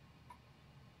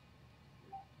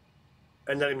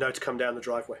 and let him know to come down the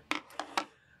driveway.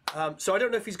 So I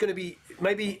don't know if he's going to be,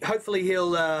 maybe, hopefully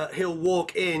he'll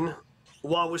walk in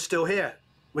while we're still here.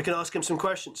 We can ask him some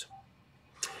questions.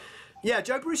 Yeah,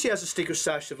 Joe Brucey has a sticker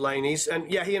stash of Laney's,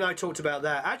 and yeah, he and I talked about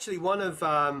that. Actually, one of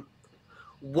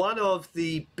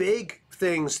the big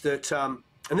things that, and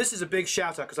this is a big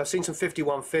shout out because I've seen some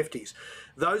 5150s.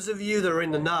 Those of you that are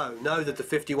in the know that the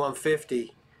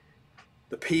 5150,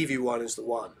 the PV one is the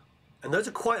one. And those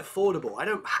are quite affordable. I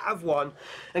don't have one,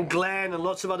 and Glenn and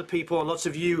lots of other people and lots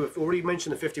of you have already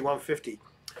mentioned the 5150.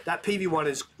 That PV one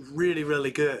is really,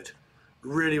 really good.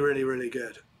 Really, really, really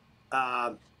good.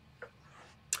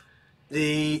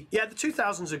 The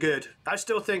 2000s are good. I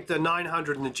still think the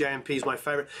 900 and the JMP is my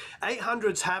favorite.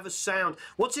 800s have a sound.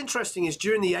 What's interesting is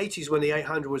during the 80s when the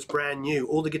 800 was brand new,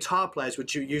 all the guitar players were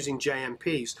using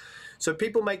JMPs. So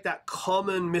people make that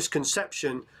common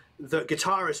misconception that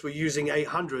guitarists were using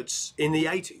 800s in the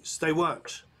 80s. They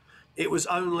weren't. It was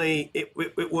only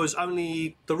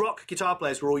the rock guitar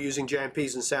players were all using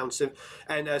JMPs and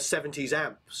 70s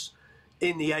amps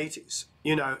in the 80s.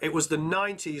 You know, it was the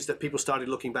 90s that people started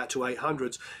looking back to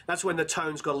 800s. That's when the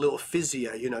tones got a little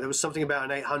fizzier. You know, there was something about an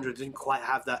 800 that didn't quite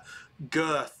have that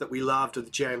girth that we loved of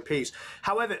the JMPs.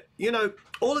 However, you know,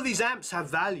 all of these amps have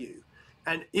value.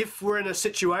 And if we're in a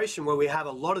situation where we have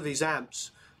a lot of these amps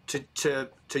to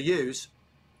use.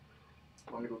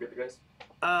 Want me to go get the guys?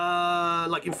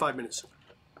 Like in 5 minutes,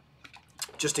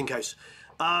 just in case.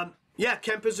 Yeah,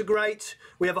 Kempers are great.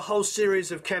 We have a whole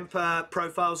series of Kemper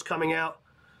profiles coming out.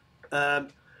 Yeah,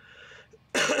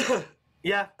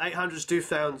 800s do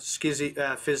sound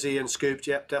skizzy, fizzy and scooped.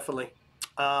 Yep, definitely.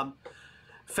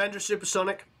 Fender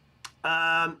Supersonic.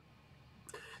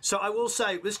 So I will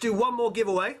say, let's do one more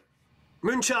giveaway.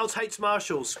 Moonchild hates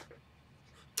Marshalls.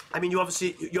 I mean, you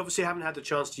obviously haven't had the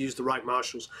chance to use the right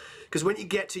Marshalls, because when you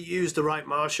get to use the right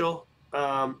Marshall,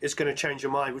 it's going to change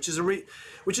your mind, which is a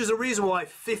reason why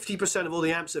 50% of all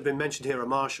the amps that have been mentioned here are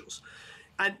Marshalls.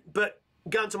 But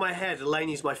gun to my head,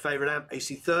 Laney's my favorite amp.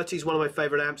 AC30 is one of my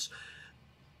favorite amps.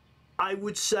 I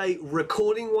would say,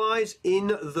 recording-wise, in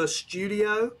the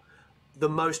studio, the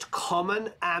most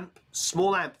common amp,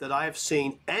 small amp that I have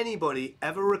seen anybody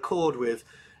ever record with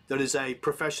that is a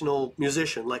professional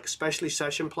musician, like especially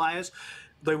session players,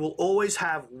 they will always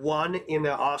have one in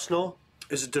their arsenal,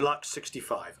 is a Deluxe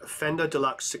 65, a Fender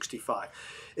Deluxe 65.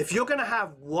 If you're going to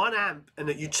have one amp and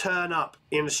that you turn up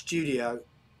in a studio,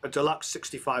 a Deluxe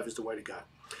 65 is the way to go.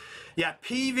 Yeah,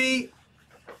 PV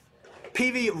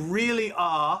really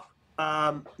are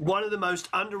one of the most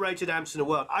underrated amps in the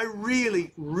world. I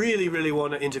really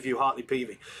want to interview Hartley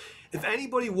Peavey. If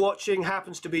anybody watching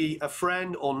happens to be a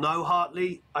friend or know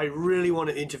Hartley, I really want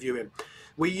to interview him.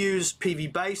 We use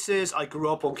Peavey basses. I grew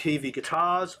up on Peavey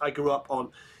guitars. I grew up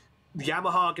on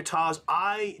Yamaha guitars.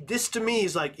 This to me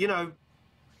is like, you know,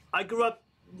 I grew up,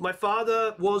 my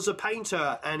father was a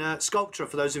painter and a sculptor,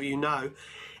 for those of you who know,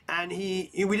 and we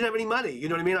didn't have any money, you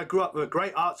know what I mean? I grew up with a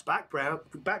great arts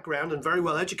background and very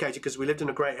well educated because we lived in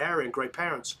a great area and great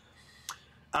parents.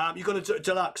 You got a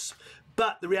Deluxe.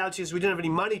 But the reality is we didn't have any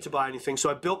money to buy anything, so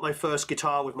I built my first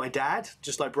guitar with my dad,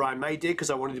 just like Brian May did, because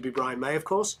I wanted to be Brian May, of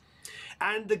course.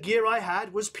 And the gear I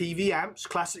had was PV amps,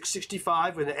 Classic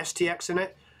 65 with an STX in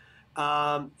it,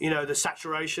 you know, the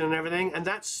saturation and everything, and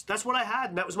that's what I had,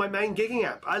 and that was my main gigging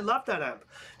amp. I love that amp.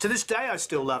 To this day, I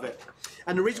still love it.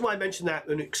 And the reason why I mentioned that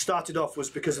when it started off was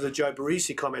because of the Joe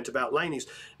Barresi comment about Laney's.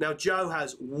 Now, Joe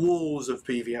has walls of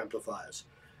PV amplifiers,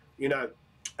 you know.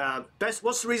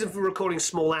 What's the reason for recording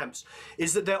small amps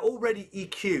is that they're already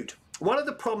EQ'd. One of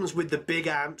the problems with the big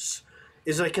amps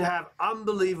is they can have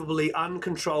unbelievably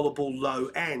uncontrollable low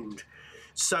end.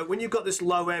 So when you've got this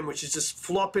low end which is just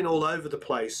flopping all over the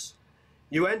place,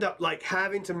 you end up like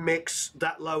having to mix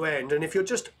that low end, and if you're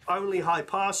just only high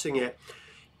passing it,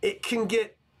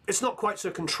 it's not quite so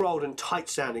controlled and tight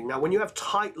sounding. Now when you have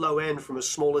tight low end from a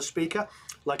smaller speaker,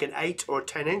 like an 8 or a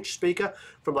 10-inch speaker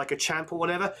from like a Champ or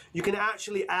whatever, you can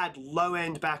actually add low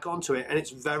end back onto it, and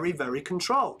it's very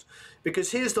controlled.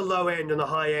 Because here's the low end and the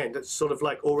high end that's sort of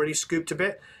like already scooped a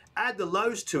bit. Add the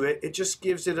lows to it, it just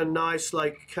gives it a nice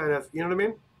like kind of, you know what I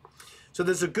mean? So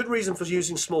there's a good reason for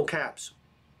using small caps.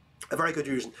 A very good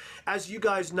reason. As you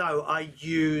guys know, I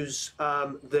use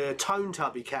the Tone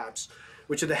Tubby cabs,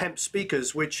 which are the hemp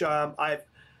speakers, which I've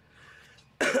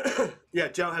yeah,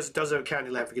 Joe does have a candy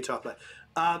lamp for guitar player.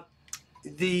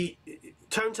 The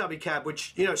Tone Tubby cab,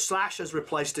 which, you know, Slash has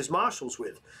replaced his Marshalls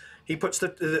with. He puts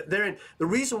they're in. The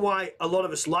reason why a lot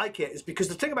of us like it is because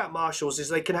the thing about Marshalls is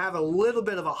they can have a little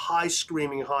bit of a high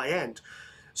screaming high end.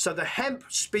 So the hemp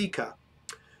speaker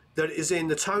that is in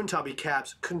the Tone Tubby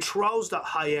cabs controls that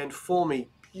high end for me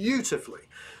beautifully.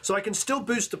 So I can still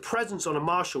boost the presence on a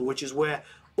Marshall, which is where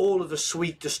all of the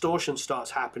sweet distortion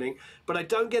starts happening, but I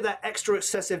don't get that extra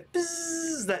excessive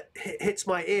bzzz that hits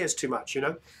my ears too much, you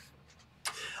know?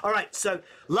 All right, so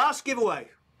last giveaway,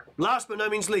 last but no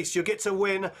means least, you'll get to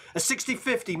win a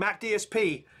 6050 Mac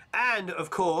DSP and, of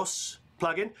course,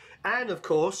 plug-in, and, of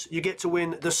course, you get to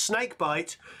win the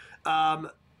Snakebite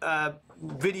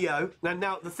video.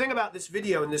 Now, the thing about this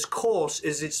video and this course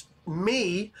is it's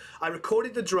me. I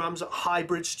recorded the drums at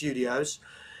Hybrid Studios,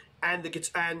 and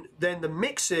then the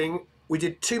mixing, we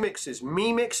did 2 mixes.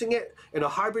 Me mixing it in a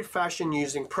hybrid fashion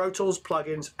using Pro Tools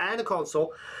plugins and a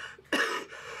console.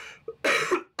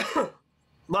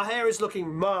 My hair is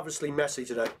looking marvelously messy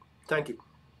today. Thank you.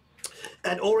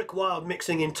 And Ulrich Wild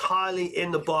mixing entirely in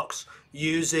the box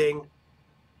using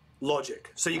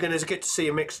Logic. So you're going to get to see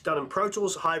a mix done in Pro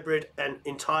Tools, hybrid, and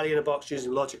entirely in a box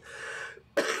using Logic.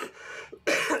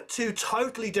 2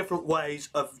 totally different ways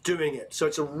of doing it. So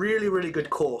it's a really good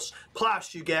course.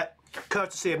 Plus you get,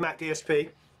 courtesy of Mac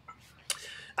DSP,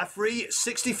 a free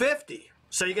 6050.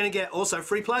 So you're going to get also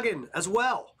free plugin as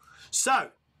well.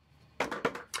 So,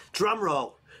 drum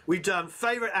roll. We've done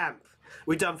favorite amp.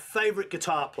 We've done favorite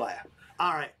guitar player.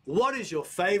 All right, what is your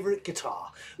favorite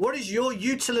guitar? What is your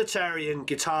utilitarian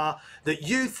guitar that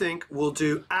you think will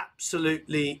do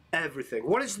absolutely everything?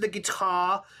 What is the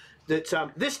guitar that,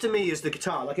 this to me is the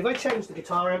guitar. Like if I change the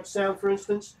guitar amp sound, for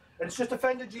instance, and it's just a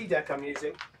Fender G deck I'm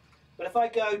using, but if I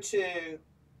go to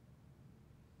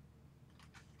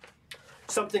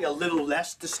something a little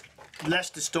less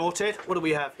distorted, what do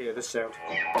we have here, this sound?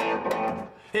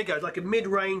 Here goes, like a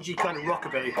mid-rangey kind of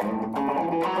rockabilly.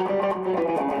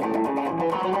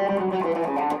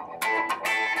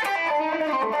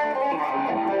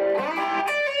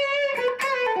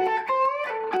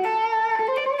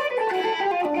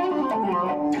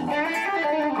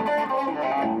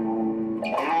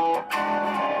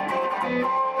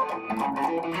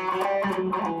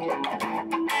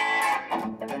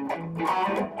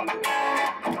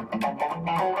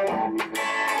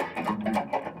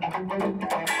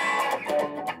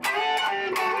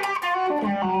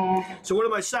 So what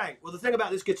am I saying? Well, the thing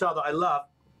about this guitar that I love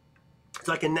is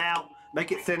I can now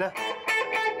make it thinner. If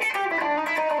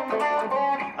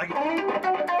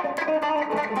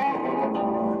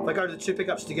I go to the two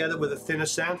pickups together with a thinner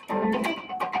sound.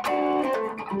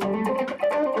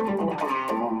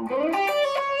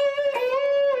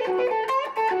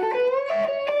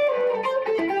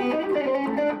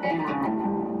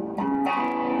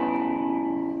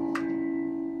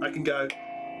 I can go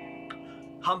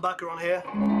humbucker on here.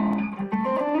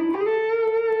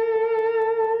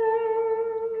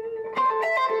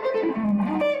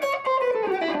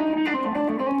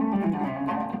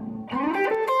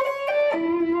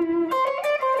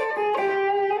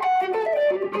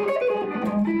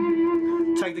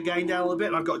 Take the gain down a little bit,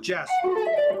 and I've got jazz. A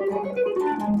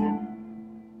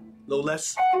little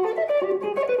less.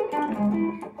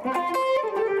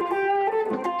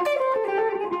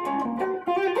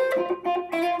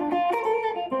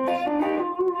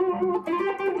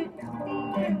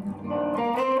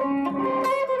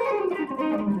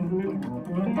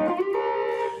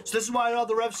 So this is why I love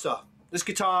the Revstar. This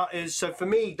guitar is, so for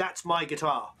me, that's my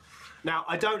guitar. Now,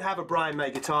 I don't have a Brian May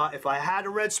guitar. If I had a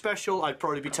Red Special, I'd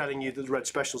probably be telling you that the Red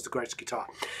Special is the greatest guitar.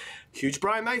 Huge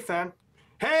Brian May fan.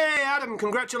 Hey, Adam,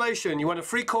 congratulations. You won a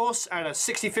free course and a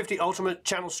 6050 Ultimate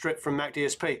channel strip from Mac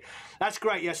DSP. That's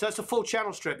great, yes, that's a full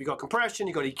channel strip. You've got compression,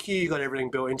 you've got EQ, you've got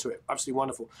everything built into it. Absolutely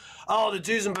wonderful. Oh, the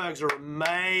Duesenbergs are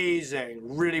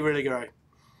amazing. Really, really great.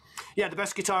 Yeah, the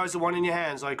best guitar is the one in your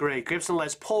hands, I agree. Gibson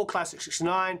Les Paul Classic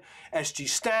 69, SG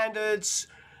Standards,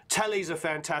 Tellys are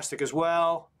fantastic as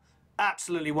well.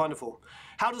 Absolutely wonderful.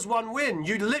 How does one win?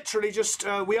 You literally just,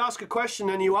 we ask a question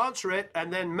and you answer it,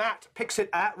 and then Matt picks it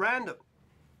at random.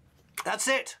 That's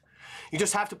it. You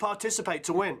just have to participate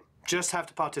to win. Just have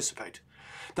to participate.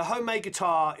 The homemade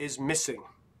guitar is missing.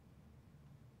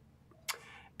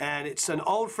 And it's an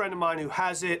old friend of mine who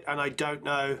has it, and I don't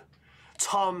know.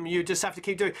 Tom, you just have to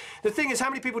keep doing. The thing is, how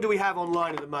many people do we have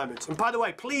online at the moment? And by the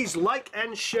way, please like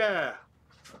and share.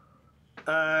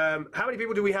 How many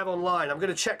people do we have online? I'm going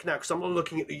to check now because I'm not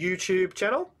looking at the YouTube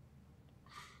channel.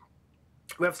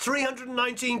 We have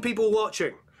 319 people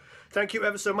watching. Thank you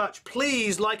ever so much.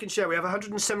 Please like and share. We have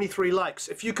 173 likes.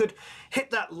 If you could hit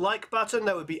that like button,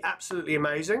 that would be absolutely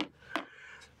amazing.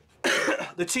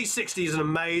 The T60 is an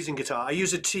amazing guitar. I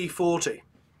use a T40.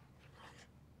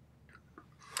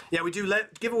 Yeah, we do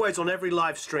giveaways on every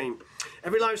live stream.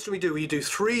 Every live stream we do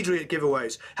 3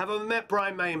 giveaways. Have I met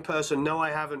Brian May in person? No,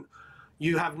 I haven't.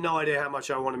 You have no idea how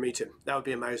much I want to meet him. That would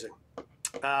be amazing.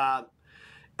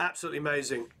 Absolutely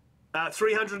amazing.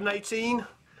 318.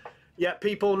 Yeah,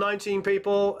 people, 19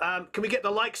 people. Can we get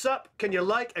the likes up? Can you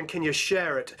like and can you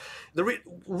share it? The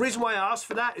reason why I asked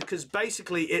for that is because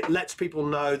basically it lets people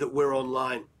know that we're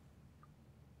online.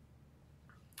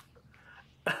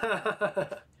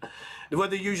 Were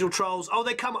the usual trolls? Oh,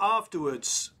 they come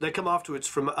afterwards. They come afterwards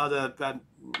from other.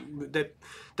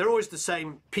 They're always the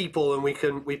same people, and we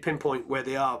pinpoint where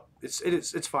they are.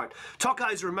 It's fine. Talk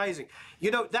guys are amazing.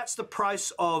 You know, that's the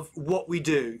price of what we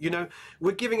do. You know,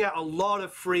 we're giving out a lot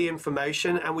of free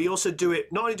information, and we also do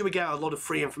it. Not only do we get out a lot of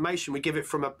free information, we give it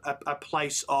from a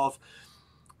place of,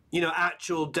 you know,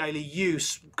 actual daily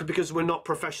use, because we're not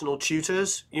professional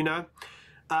tutors. You know.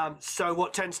 So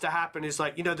what tends to happen is,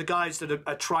 like, you know, the guys that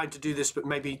are trying to do this but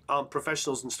maybe aren't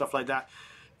professionals and stuff like that,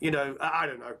 you know, I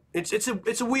don't know.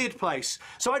 It's a weird place.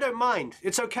 So I don't mind.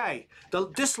 It's okay. The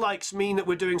dislikes mean that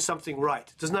we're doing something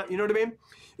right. Doesn't that, you know what I mean?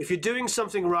 If you're doing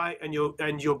something right and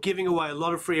you're giving away a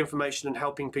lot of free information and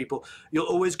helping people, you'll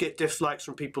always get dislikes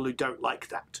from people who don't like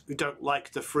that, who don't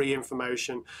like the free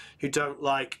information, who don't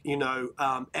like, you know,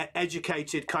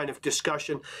 educated kind of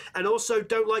discussion, and also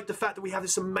don't like the fact that we have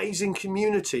this amazing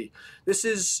community. This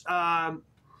is why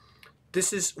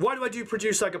do I do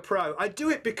Produce Like a Pro? I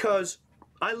do it because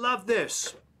I love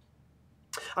this.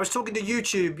 I was talking to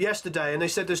YouTube yesterday, and they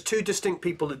said there's 2 distinct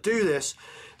people that do this.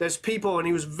 There's people, and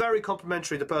he was very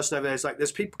complimentary, the person over there. It's like,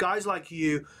 there's people, guys like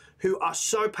you who are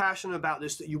so passionate about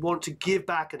this that you want to give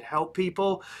back and help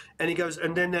people. And he goes,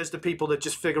 and then there's the people that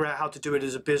just figure out how to do it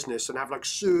as a business and have like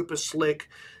super slick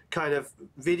kind of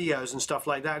videos and stuff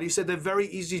like that. And he said they're very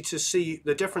easy to see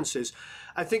the differences.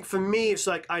 I think for me, it's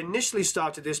like, I initially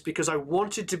started this because I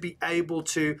wanted to be able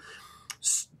to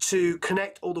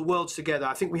connect all the worlds together.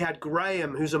 I think we had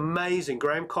Graham, who's amazing,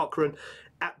 Graham Cochran,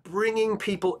 at bringing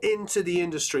people into the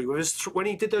industry. When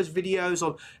he did those videos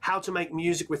on how to make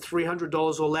music with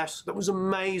 $300 or less, that was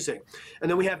amazing.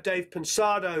 And then we have Dave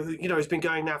Pensado, who, you know, has been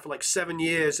going now for like 7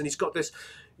 years, and he's got this,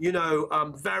 you know,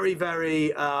 very, very,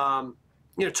 you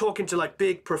you know, talking to like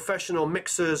big professional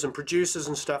mixers and producers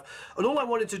and stuff. And all I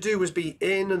wanted to do was be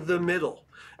in the middle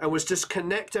and was just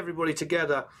connect everybody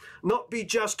together, not be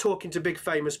just talking to big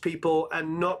famous people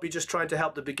and not be just trying to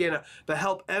help the beginner, but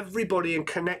help everybody and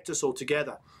connect us all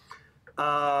together.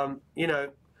 You know,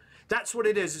 that's what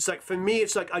it is. It's like, for me,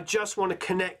 it's like, I just want to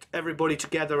connect everybody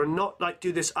together and not like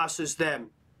do this us as them.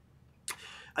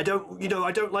 I don't, you know,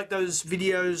 I don't like those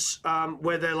videos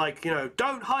where they're like, you know,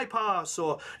 don't high pass,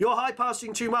 or you're high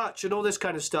passing too much and all this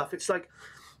kind of stuff. It's like,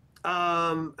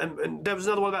 and there was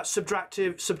another one about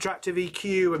subtractive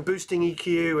EQ and boosting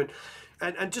EQ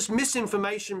and just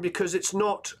misinformation because it's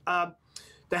not,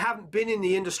 they haven't been in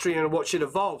the industry and watched it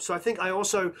evolve. So I think I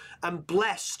also am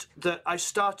blessed that I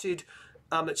started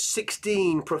at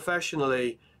 16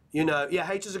 professionally. You know, yeah,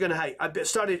 haters are going to hate. I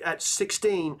started at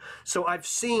 16, so I've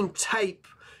seen tape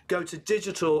go to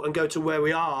digital and go to where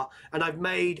we are. And I've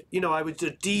made, you know, I was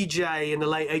a DJ in the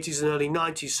late 80s and early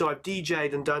 90s, so I've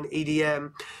DJ'd and done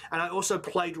EDM. And I also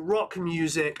played rock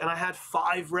music, and I had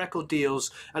 5 record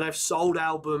deals, and I've sold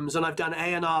albums, and I've done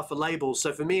A&R for labels.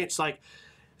 So for me, it's like,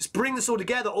 let's bring this all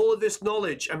together, all of this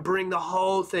knowledge, and bring the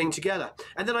whole thing together.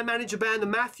 And then I manage a band, the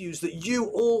Matthews, that you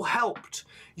all helped.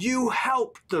 You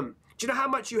helped them. Do you know how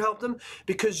much you helped them?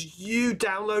 Because you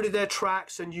downloaded their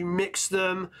tracks and you mixed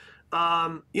them.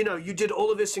 You know, you did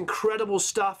all of this incredible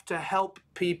stuff to help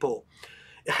people,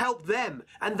 help them,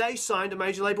 and they signed a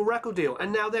major label record deal.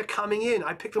 And now they're coming in.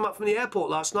 I picked them up from the airport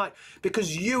last night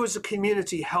because you as a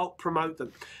community helped promote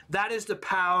them. That is the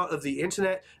power of the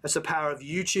internet. It's the power of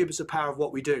YouTube. It's the power of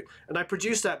what we do. And I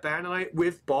produced that band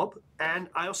with Bob, and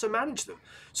I also managed them.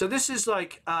 So this is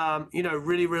like, you know,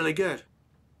 really, really good.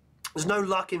 There's no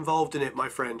luck involved in it, my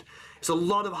friend. It's a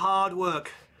lot of hard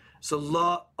work. It's a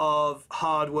lot of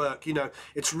hard work. You know,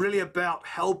 it's really about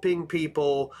helping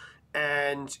people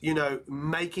and, you know,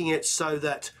 making it so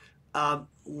that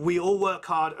we all work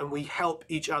hard and we help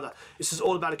each other. This is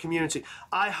all about a community.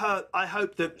 I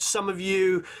hope that some of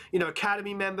you, you know,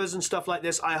 Academy members and stuff like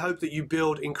this, I hope that you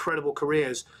build incredible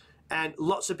careers. And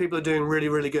lots of people are doing really,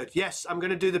 really good. Yes, I'm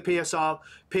going to do the PRS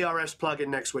plugin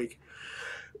next week.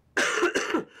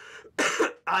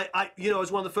 You know, I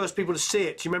was one of the first people to see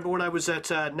it. Do you remember when I was at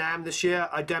NAMM this year?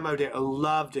 I demoed it and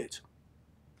loved it.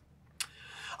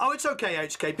 Oh, it's okay,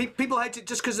 HK. People hate it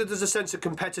just because there's a sense of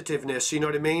competitiveness, you know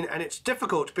what I mean? And it's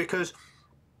difficult because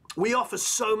we offer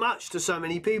so much to so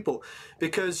many people.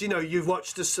 Because, you know, you've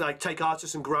watched us like take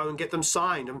artists and grow and get them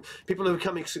signed, and people are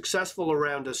becoming successful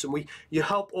around us, and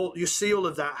you see all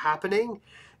of that happening.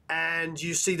 And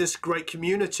you see this great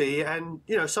community, and,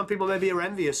 you know, some people maybe are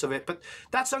envious of it, but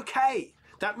that's okay.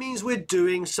 That means we're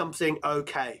doing something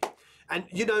okay. And,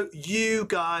 you know, you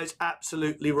guys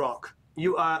absolutely rock.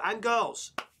 You are, and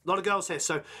girls. A lot of girls here,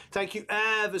 so thank you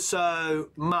ever so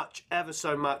much, ever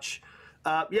so much.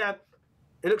 Yeah,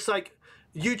 it looks like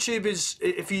YouTube is,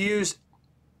 if you use,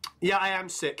 yeah, I am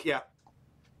sick, yeah.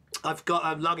 I've got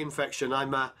a lung infection.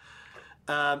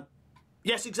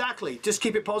 Yes, exactly. Just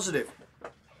keep it positive.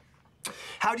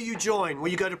 How do you join? Well,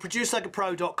 you go to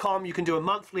producelikeapro.com. You can do a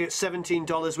monthly at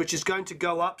 $17, which is going to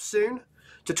go up soon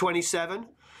to $27.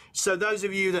 So those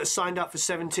of you that signed up for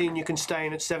 17, you can stay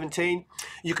in at 17.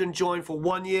 You can join for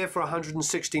 1 year for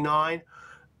 $169.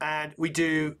 And we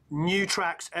do new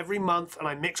tracks every month, and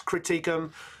I mix critique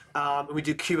them. We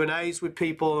do Q&As with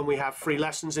people, and we have free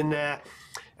lessons in there.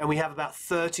 And we have about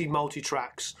 30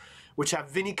 multi-tracks, which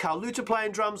have Vinnie Carluta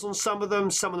playing drums on some of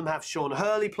them. Some of them have Sean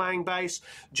Hurley playing bass,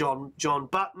 John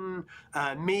Button,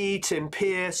 me, Tim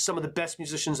Pierce, some of the best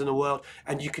musicians in the world.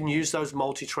 And you can use those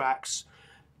multi-tracks,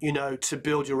 you know, to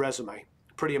build your resume.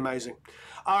 Pretty amazing.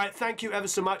 All right, thank you ever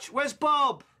so much. Where's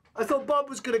Bob? I thought Bob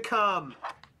was going to come.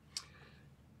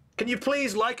 Can you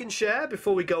please like and share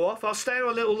before we go off? I'll stay a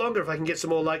little longer if I can get some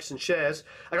more likes and shares.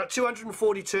 I got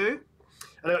 242.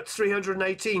 And I got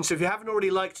 318, so if you haven't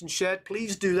already liked and shared,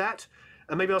 please do that.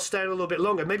 And maybe I'll stay a little bit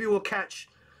longer. Maybe we'll catch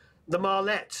the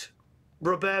Marlette,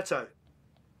 Roberto.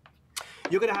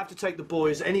 You're going to have to take the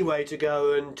boys anyway to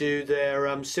go and do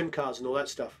their SIM cards and all that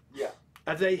stuff. Yeah.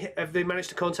 Have they managed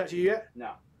to contact you yet?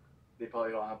 No. They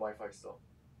probably don't have Wi-Fi still.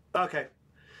 Okay.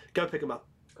 Go pick them up.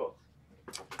 Cool.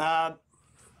 Bob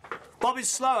is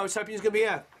slow. I was hoping he was going to be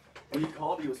here. When he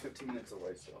called, he was 15 minutes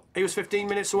away, so. He was 15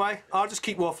 minutes away? I'll just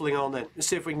keep waffling on then. Let's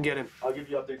see if we can get him. I'll give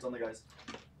you updates on the guys.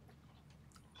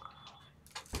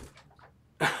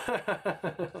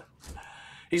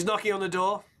 He's knocking on the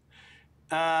door.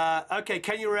 Okay,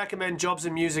 can you recommend jobs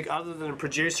in music other than a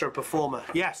producer or performer?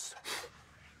 Yes.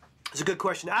 It's a good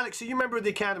question. Alex, are you a member of the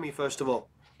Academy, first of all?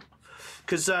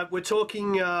 Because we're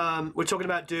talking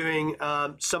about doing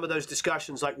some of those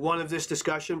discussions, like one of this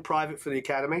discussion, private for the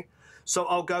Academy. So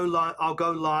I'll go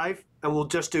live and we'll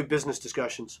just do business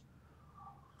discussions.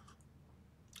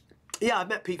 Yeah, I've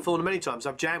met Pete Fauna many times.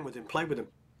 I've jammed with him, played with him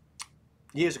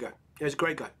years ago. He's a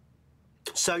great guy.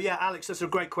 So yeah, Alex, that's a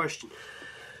great question.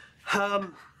 I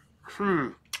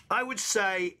would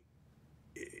say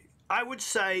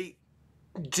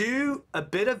do a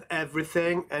bit of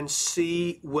everything and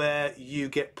see where you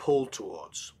get pulled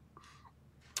towards.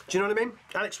 Do you know what I mean,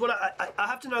 Alex? What I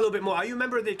have to know a little bit more. Are you a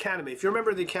member of the Academy? If you're a member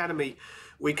of the Academy,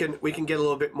 we can get a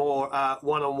little bit more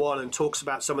one-on-one and talks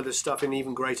about some of this stuff in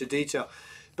even greater detail.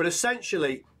 But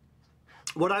essentially,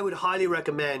 what I would highly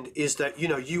recommend is that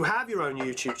you have your own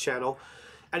YouTube channel,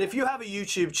 and if you have a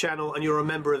YouTube channel and you're a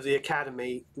member of the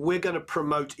Academy, we're going to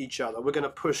promote each other. We're going to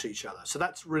push each other. So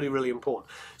that's really, really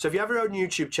important. So if you have your own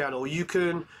YouTube channel, you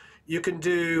can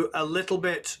do a little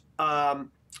bit of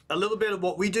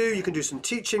what we do. You can do some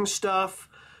teaching stuff.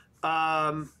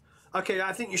 Okay,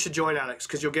 I think you should join, Alex,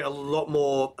 because you'll get a lot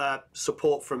more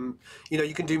support from,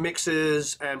 you can do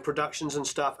mixes and productions and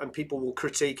stuff, and people will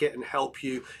critique it and help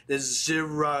you. There's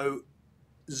zero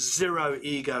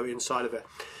ego inside of it.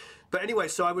 But anyway,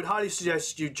 so I would highly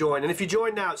suggest you join. And if you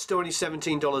join now, it's still only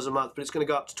 $17 a month, but it's going to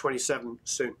go up to $27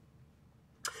 soon.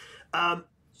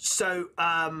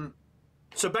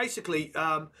 So basically,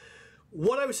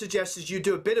 what I would suggest is you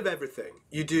do a bit of everything.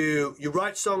 You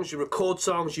write songs, you record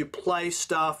songs, you play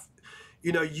stuff.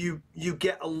 You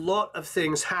get a lot of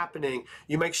things happening.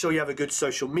 You make sure you have a good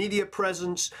social media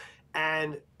presence.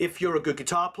 And if you're a good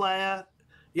guitar player,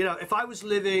 if I was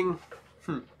living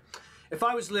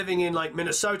in like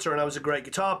Minnesota and I was a great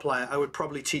guitar player, I would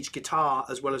probably teach guitar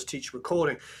as well as teach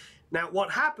recording. Now,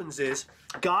 what happens is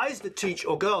guys that teach,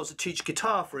 or girls that teach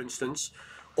guitar, for instance,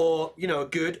 or,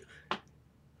 good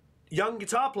young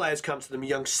guitar players come to them,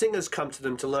 young singers come to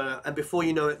them to learn, and before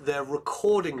you know it, they're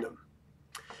recording them.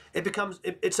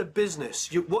 It's a business.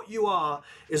 What you are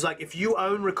is like, if you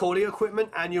own recording equipment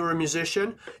and you're a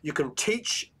musician, you can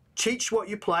teach what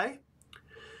you play.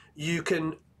 You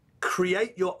can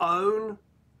create your own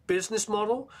business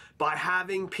model by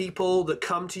having people that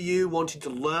come to you wanting to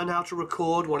learn how to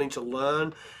record, wanting to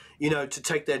learn, to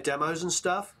take their demos and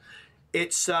stuff.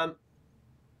 It's that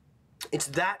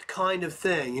kind of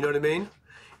thing, you know what I mean?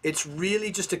 It's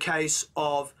really just a case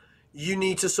of you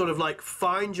need to sort of like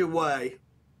find your way.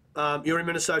 You're in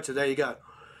Minnesota, there you go.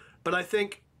 But I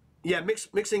think, yeah,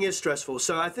 mixing is stressful.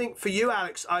 So I think for you,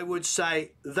 Alex, I would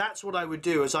say that's what I would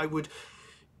do, is I would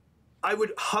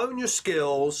hone your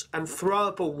skills and throw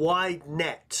up a wide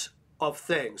net of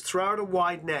things. Throw out a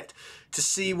wide net to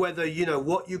see whether,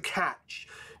 what you catch.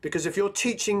 Because if you're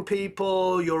teaching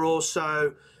people, you're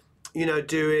also,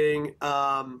 doing,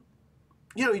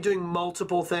 you're doing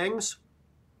multiple things,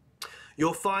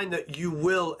 you'll find that you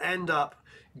will end up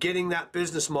getting that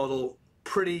business model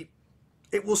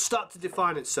it will start to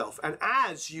define itself. And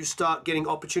as you start getting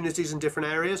opportunities in different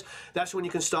areas, that's when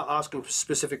you can start asking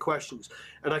specific questions.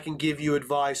 And I can give you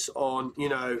advice on,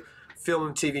 film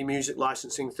and TV music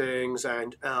licensing things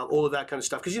and all of that kind of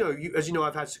stuff. Because, as you know,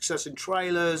 I've had success in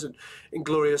trailers and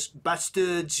Inglorious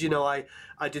Bastards.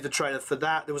 I did the trailer for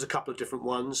that. There was a couple of different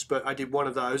ones, but I did one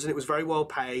of those and it was very well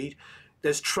paid.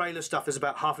 There's trailer stuff. There's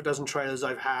about half a dozen trailers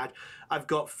I've had. I've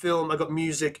got film, I've got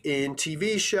music in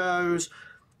TV shows.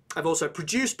 I've also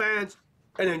produced bands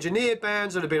and engineered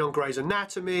bands that have been on Grey's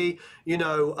Anatomy.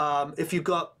 Have you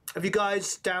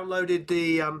guys downloaded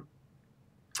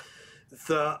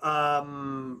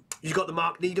you got the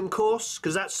Mark Needham course?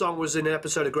 Because that song was in an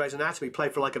episode of Grey's Anatomy,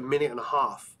 played for like 1.5 minutes.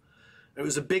 It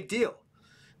was a big deal.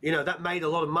 That made a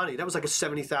lot of money. That was like a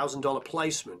 $70,000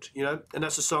 placement, and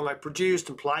that's a song I produced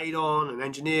and played on and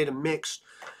engineered and mixed.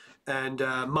 And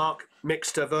Mark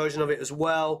mixed a version of it as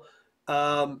well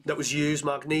that was used,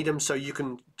 Mark Needham, so you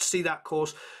can see that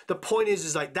course. The point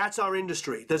is like, that's our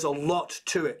industry. There's a lot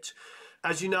to it.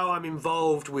 As you know, I'm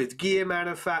involved with gear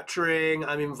manufacturing.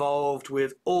 I'm involved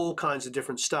with all kinds of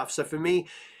different stuff. So for me,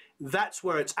 that's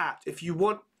where it's at. If you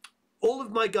want, all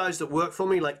of my guys that work for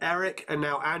me, like Eric and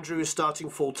now Andrew is starting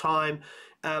full time,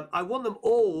 I want them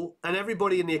all and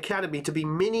everybody in the Academy to be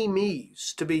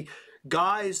mini-me's, to be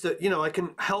guys that, I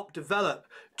can help develop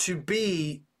to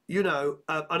be, an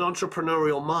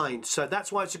entrepreneurial mind. So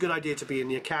that's why it's a good idea to be in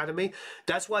the Academy.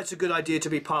 That's why it's a good idea to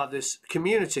be part of this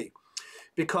community.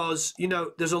 Because,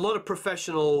 there's a lot of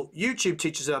professional YouTube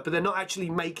teachers out, but they're not actually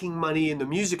making money in the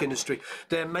music industry.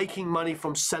 They're making money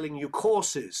from selling you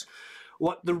courses.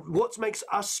 What makes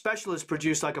us special as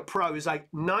Produce Like a Pro is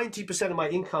like 90% of my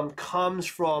income comes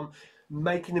from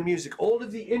making the music. All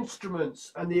of the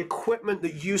instruments and the equipment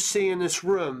that you see in this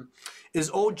room is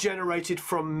all generated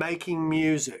from making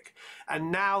music.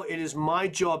 And now it is my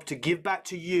job to give back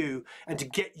to you and to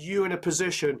get you in a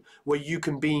position where you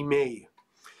can be me.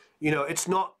 You know, it's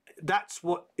not, that's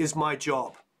what is my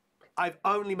job. I've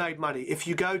only made money. If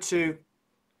you go to,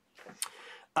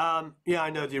 yeah, I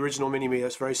know the original Mini-Me,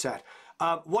 that's very sad.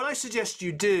 What I suggest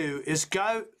you do is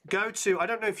go to, I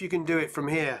don't know if you can do it from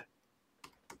here.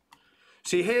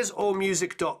 See, here's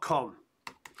allmusic.com.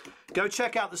 Go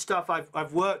check out the stuff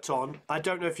I've worked on. I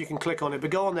don't know if you can click on it, but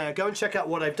go on there. Go and check out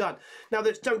what I've done. Now,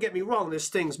 don't get me wrong. There's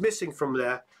things missing from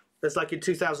there. There's like in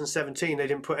 2017, they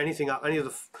didn't put anything up, any of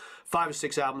the 5 or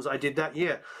 6 albums I did that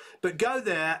year. But go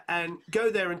there and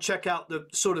check out the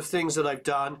sort of things that I've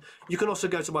done. You can also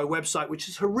go to my website, which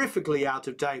is horrifically out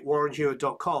of date,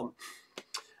 warrenhuart.com.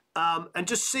 And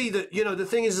just see that, you know, the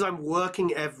thing is I'm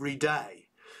working every day.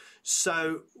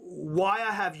 So why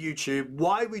I have YouTube,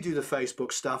 why we do the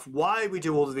Facebook stuff, why we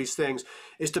do all of these things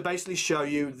is to basically show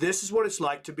you this is what it's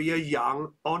like to be a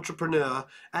young entrepreneur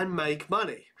and make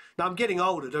money. Now, I'm getting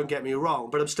older, don't get me wrong,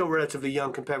 but I'm still relatively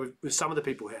young compared with some of the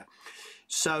people here.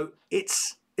 So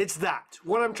it's that.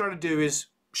 What I'm trying to do is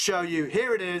show you,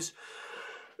 here it is.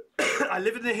 I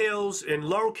live in the hills in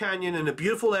Laurel Canyon in a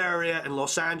beautiful area in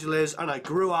Los Angeles, and I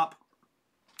grew up,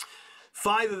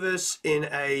 5 of us in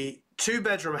a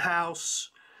 2-bedroom house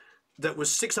that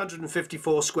was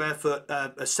 654 square foot,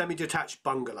 a semi-detached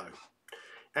bungalow.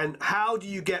 And how do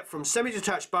you get from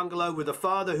semi-detached bungalow with a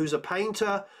father who's a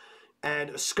painter and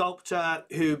a sculptor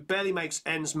who barely makes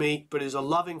ends meet but is a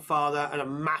loving father and a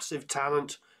massive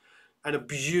talent and a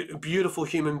beautiful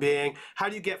human being? How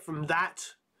do you get from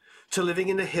that to living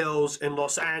in the hills in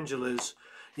Los Angeles?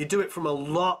 You do it from a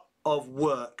lot of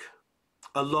work.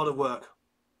 A lot of work.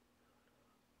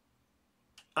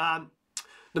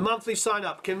 The monthly sign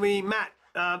up, can we, Matt?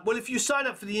 Well, if you sign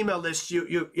up for the email list,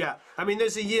 yeah. I mean,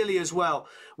 there's a yearly as well.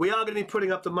 We are going to be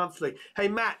putting up the monthly. Hey,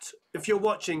 Matt, if you're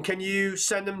watching, can you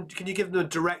give them a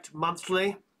direct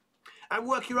monthly? And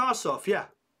work your ass off, yeah.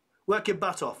 Work your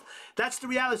butt off. That's the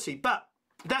reality, but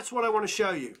that's what I want to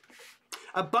show you.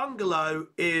 A bungalow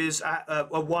is a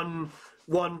one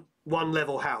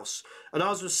level house, and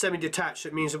ours was semi-detached.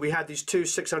 It means that we had these 2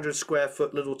 600 square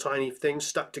foot little tiny things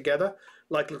stuck together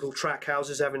like little track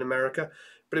houses have in America,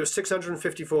 but it was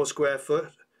 654 square foot,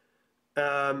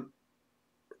 and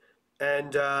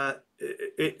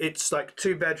it's like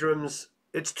 2 bedrooms.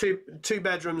 It's two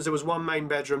bedrooms. There was 1 main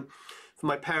bedroom for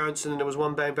my parents, and then there was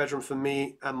 1 main bedroom for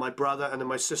me and my brother, and then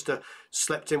my sister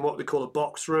slept in what we call a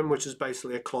box room, which is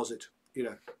basically a closet, you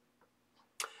know.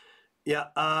 Yeah.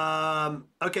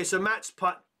 Okay, so Matt's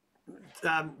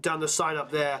done the sign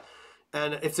up there,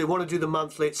 and if they want to do the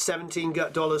monthly, it's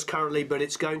 $17 currently, but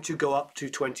it's going to go up to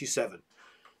 $27.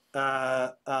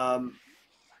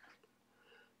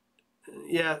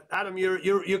 Yeah, Adam,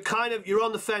 you're kind of, you're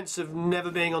on the fence of never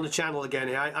being on the channel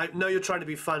again. I know you're trying to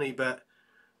be funny, but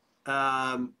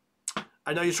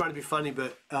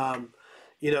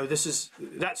you know,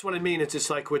 that's what I mean. It's just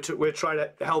like we're trying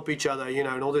to help each other, you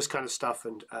know, and all this kind of stuff.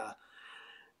 And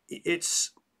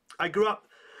I grew up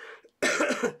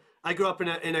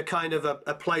in a kind of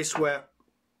a place where,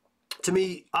 to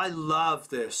me, I love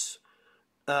this.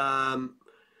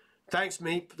 Thanks,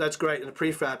 Meep. That's great. And a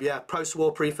prefab, yeah,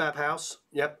 post-war prefab house.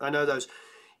 Yep, I know those.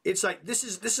 It's like this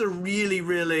is a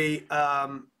really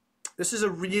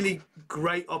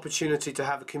great opportunity to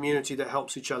have a community that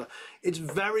helps each other. It's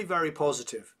very, very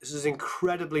positive. This is an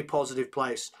incredibly positive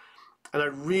place, and I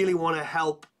really want to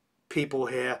help people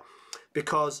here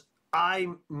because I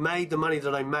made the money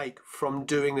that I make from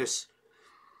doing this.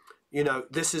 You know,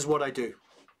 this is what I do.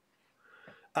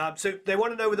 So they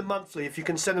want to know with the monthly, if you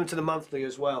can send them to the monthly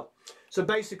as well. So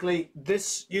basically,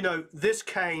 this, you know,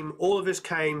 all of this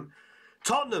came.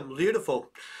 Tottenham,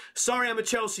 beautiful. Sorry, I'm a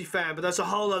Chelsea fan, but that's a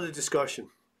whole other discussion.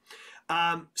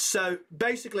 So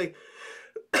basically,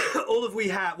 all of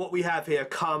what we have here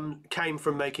came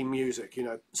from making music, you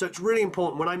know. So it's really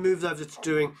important. When I moved over to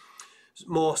doing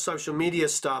more social media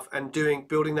stuff and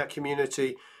building that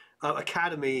community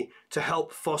academy to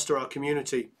help foster our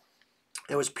community,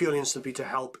 it was purely and simply to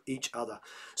help each other.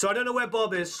 So I don't know where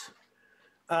Bob is.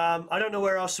 I don't know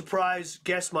where our surprise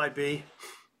guest might be.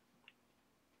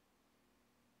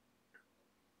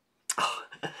 Oh,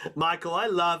 Michael, I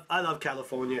love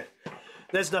California.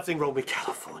 There's nothing wrong with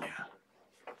California.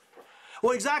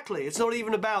 Well, exactly. It's not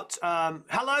even about...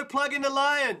 hello, Plug-in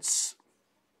Alliance.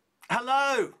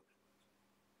 Hello.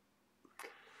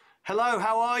 Hello,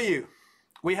 how are you?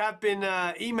 We have been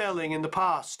emailing in the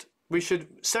past. We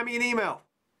should send me an email.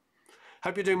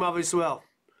 Hope you're doing marvelous well.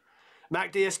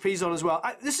 Mac DSP's on as well.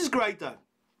 This is great though.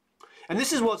 And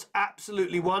this is what's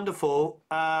absolutely wonderful.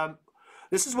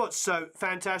 This is what's so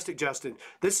fantastic, Justin.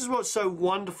 This is what's so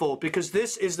wonderful, because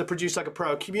this is the Produce Like a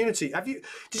Pro community.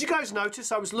 Did you guys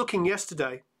notice? I was looking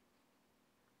yesterday.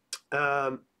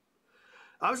 I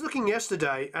was looking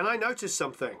yesterday, and I noticed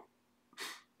something.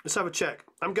 Let's have a check.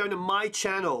 I'm going to my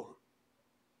channel.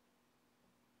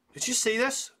 Did you see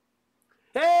this?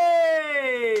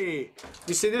 Hey!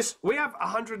 You see this? We have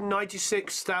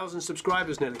 196,000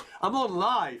 subscribers nearly. I'm on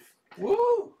live.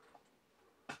 Woo!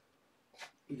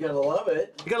 You gotta love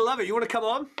it. You gotta love it. You want to come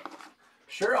on?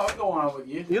 Sure, I'll go on with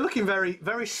you. You're looking very,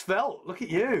 very svelte. Look at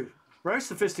you. Very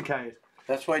sophisticated.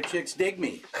 That's why chicks dig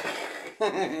me.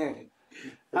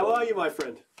 How are you, my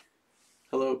friend?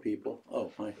 Hello, people. Oh,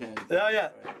 my head. Oh, yeah.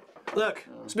 Look,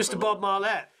 it's Mr. Bob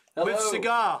Marlette with Hello.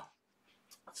 cigar.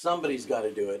 Somebody's got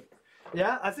to do it.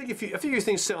 Yeah, I think if you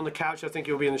think sit on the couch, I think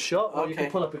you'll be in the shot. Or you can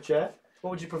Okay. pull up a chair.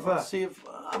 What would you prefer? Let's see if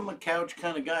I'm a couch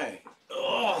kind of guy.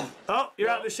 Oh, You're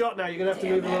out of the shot now. You're gonna have to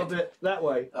move a little bit that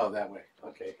way. oh, that way.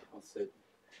 Okay, I'll sit.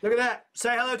 Look at that.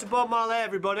 Say hello to Bob Marlette,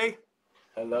 everybody.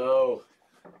 Hello.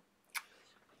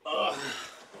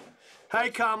 Hey,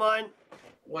 Carmine.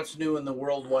 What's new in the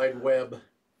World Wide Web?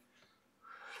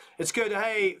 It's good.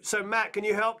 Hey, so Matt, can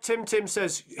you help? Tim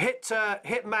says hit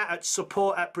Matt at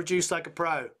support at Produce Like a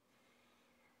Pro.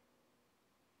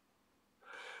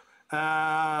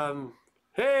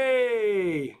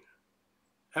 Hey.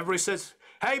 Everybody says,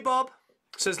 hey, Bob,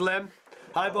 says Lem.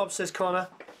 Hi, Bob, says Connor.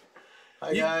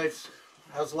 Hi, guys.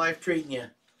 How's life treating you?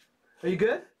 Are you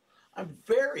good? I'm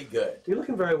very good. You're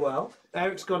looking very well.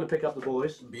 Eric's gone to pick up the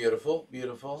boys, Beautiful,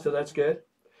 beautiful. so that's good.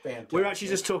 Fantastic. We're actually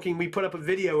just talking. We put up a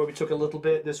video where we took a little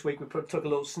bit this week. We took a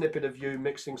little snippet of you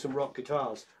mixing some rock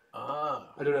guitars. Ah,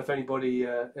 I don't know if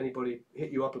anybody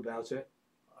hit you up about it.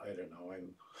 I don't know.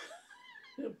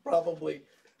 I'm probably.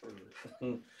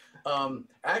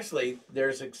 Actually,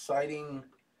 there's exciting.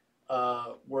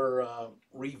 We're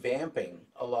revamping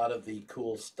a lot of the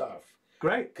cool stuff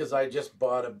Great. because I just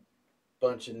bought a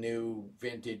bunch of new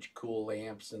vintage cool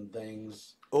amps and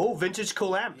things. Oh, vintage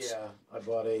cool amps. Yeah, I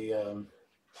bought a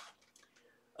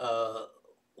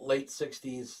late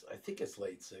 '60s. I think it's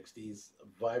late '60s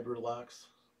Vibrolux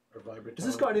or Vibratone. Has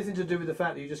this got anything to do with the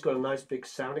fact that you just got a nice big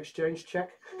sound exchange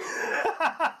check?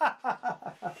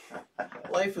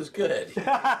 Life is good.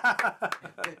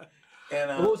 And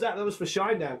What was that? That was for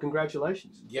Shinedown.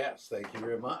 Congratulations. yes, thank you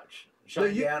very much. So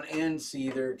Shut you- down and see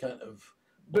they're kind of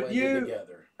But blended you-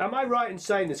 together. Am I right in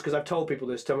saying this? Because I've told people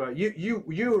this time. You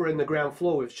were in the ground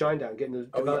floor with Shinedown, getting it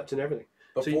Oh, yeah. developed and everything.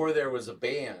 So Before there was a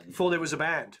band, before there was a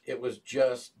band. it was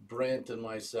just Brent and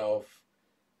myself,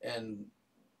 and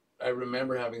I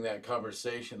remember having that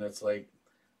conversation. That's like,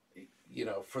 you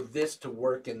know, for this to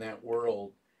work in that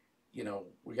world, you know,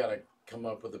 we got to come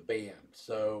up with a band.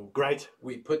 So Great.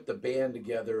 we put the band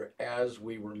together as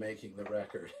we were making the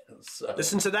record. So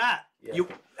Listen to that. Yeah.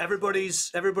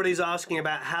 Everybody's asking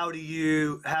about how do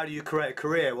you create a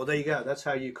career? Well, there you go. That's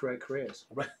how you create careers.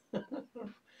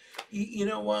 you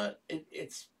know what?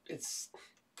 It's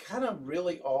kind of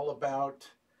really all about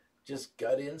just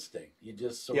gut instinct. You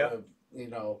just sort Yep. of, you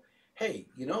know, hey,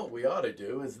 you know what we ought to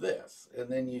do is this, and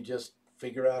then you just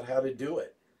figure out how to do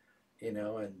it, you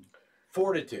know, and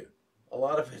fortitude. A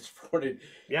lot of it's fortitude.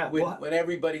 Yeah. When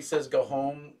everybody says go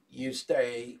home, you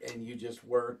stay and you just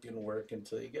work and work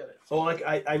until you get it. Well, like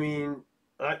I mean,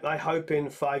 I hope in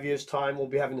 5 years' time we'll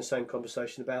be having the same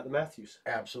conversation about the Matthews,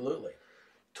 Absolutely.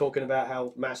 talking about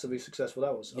how massively successful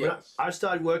that was. I mean, Yes. I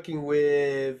started working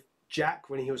with Jack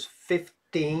when he was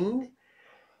 15,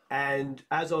 and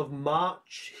as of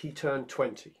March he turned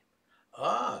 20.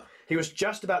 Ah. He was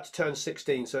just about to turn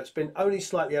 16, so it's been only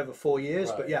slightly over 4 years,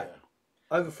 right, but yeah,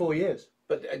 over 4 years.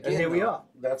 But again, here we though, are.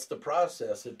 That's the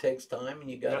process. It takes time, and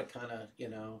you got to Yeah. kind of, you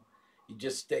know, you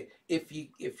just stay. If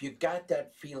you got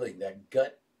that feeling, that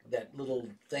gut, that little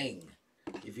thing,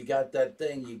 if you got that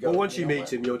thing, you go. Well, once you know meet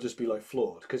what? him, you'll just be like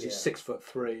floored because he's Yeah.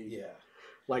 6'3", Yeah.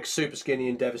 like super skinny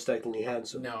and devastatingly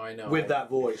handsome. No, I know. With that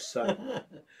voice, so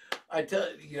I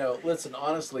tell you know, listen,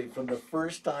 honestly, from the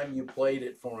first time you played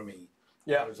it for me,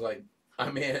 I yeah, was like,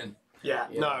 I'm in. yeah.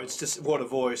 You No, know. it's just what a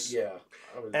voice. Yeah.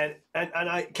 I was, And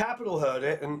I Capital heard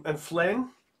it, and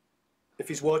Flynn, if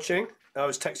he's watching, I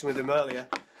was texting with him earlier.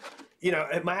 You know,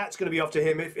 my hat's going to be off to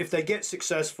him if they get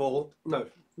successful. No,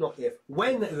 not if.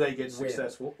 When they get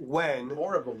successful,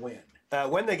 more of a win.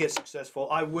 when they get successful,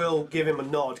 I will give him a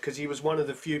nod because he was one of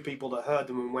the few people that heard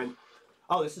them and went,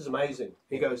 "Oh, this is amazing."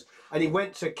 He goes, and he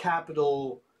went to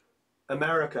Capital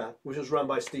America, which was run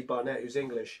by Steve Barnett, who's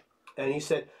English, and he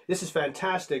said, "This is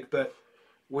fantastic, but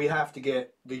we have to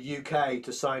get the UK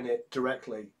to sign it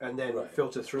directly and then Right.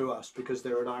 filter through us because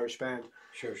they're an Irish band.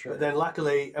 Sure, sure. But then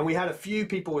luckily, and we had a few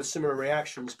people with similar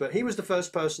reactions, but he was the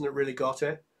first person that really got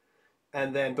it,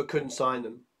 and then but couldn't sign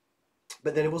them.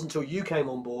 But then it wasn't until you came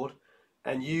on board,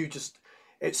 and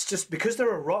it's just because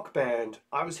they're a rock band,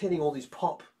 I was hitting all these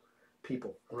pop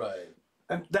people. Right.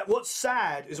 And that what's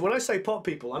sad is when I say pop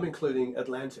people, I'm including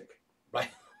Atlantic. Right.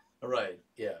 Right.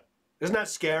 Yeah. Isn't that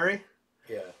scary?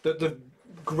 Yeah. The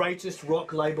greatest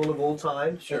rock label of all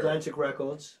time, Sure. Atlantic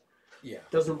Records, Yeah.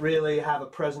 doesn't really have a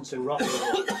presence in rock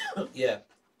anymore. Yeah.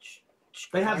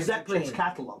 They have Times have Zeppelin's changed.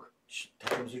 catalogue.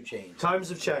 Times have changed. Times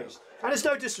have changed. And it's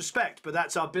no disrespect, but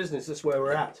that's our business. That's where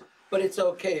we're at. But it's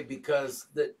okay because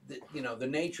the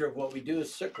nature of what we do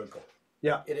is cyclical.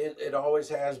 Yeah. It always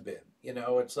has been.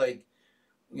 It's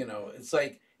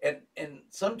like, and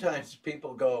sometimes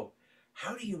people go,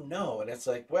 how do you know? And it's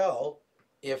like, well,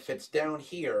 if it's down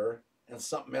here and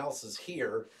something else is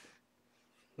here,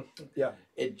 Yeah.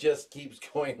 it just keeps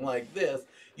going like this.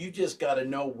 You just got to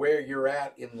know where you're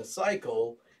at in the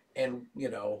cycle, and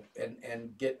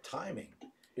and get timing.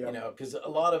 Yeah. Because a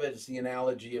lot of it is the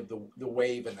analogy of the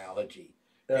wave analogy.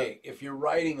 Yeah. Hey, if you're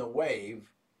riding a wave,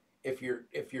 if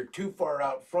you're too far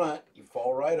out front, you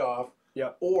fall right off.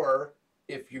 Yeah. Or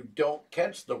if you don't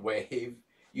catch the wave,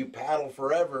 you paddle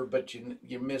forever, but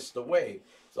you miss the wave.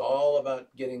 It's all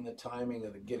about getting the timing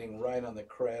of getting right on the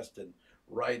crest and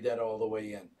ride that all the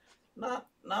way in. Not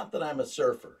that I'm a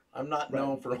surfer. I'm not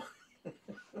known for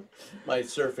my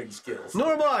surfing skills.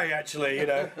 Nor am I, actually,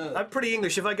 I'm pretty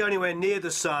English. If I go anywhere near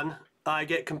the sun, I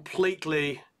get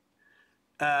completely...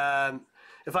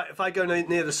 if I go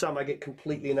near the sun, I get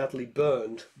completely and utterly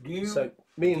burned. So,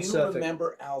 me and do you surfing...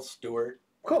 remember Al Stewart?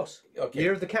 Of course. Okay.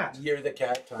 Year of the Cat. Year of the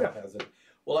Cat, time Yeah. has it.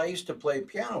 Well, I used to play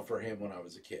piano for him when I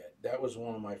was a kid. That was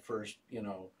one of my first,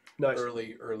 Nice.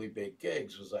 early big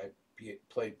gigs. Was I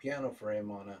played piano for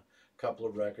him on a couple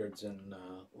of records and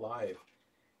live.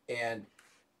 And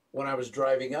when I was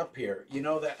driving up here,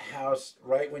 that house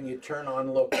right when you turn on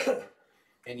local,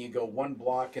 and you go one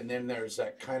block, and then there's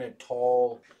that kind of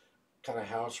tall, kind of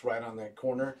house right on that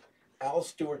corner. Al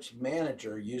Stewart's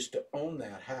manager used to own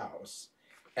that house.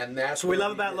 And that's what we where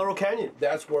love about Laurel Canyon.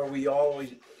 That's where we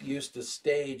always used to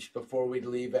stage before we'd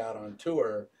leave out on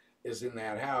tour, is in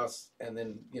that house, and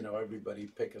then everybody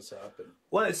pick us up. And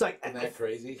Well, it's like... isn't that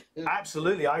crazy?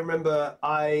 Absolutely. I remember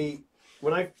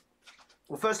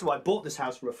first of all, I bought this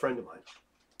house from a friend of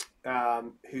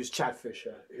mine, who's Chad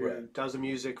Fisher, who Right. does the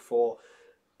music for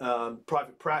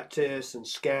Private Practice and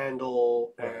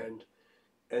Scandal, Right.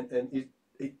 and he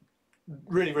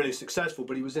really, really successful,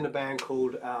 but he was in a band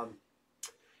called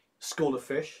School of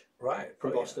Fish Right.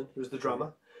 from Oh, Boston. He was the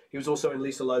drummer. He was also in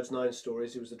Lisa Loeb's 9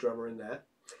 Stories. He was the drummer in there.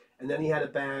 And then he had a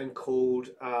band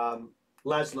called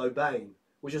Laszlo Bain,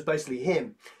 which is basically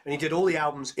him. And he did all the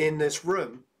albums in this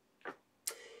room.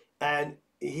 And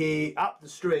up the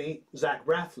street, Zach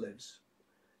Braff lives.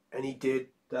 And he did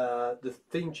the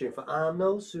theme tune for I'm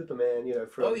No Superman,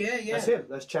 from... Oh, yeah, yeah. That's him.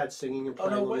 That's Chad singing and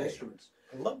playing no all the way. instruments.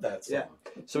 I love that song.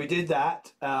 Yeah. So he did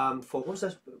that for...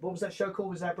 What was that show called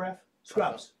with Zach Braff?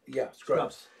 Scrubs. Yeah,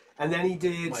 Scrubs. And then he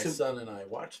did My son and I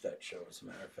watched that show, as a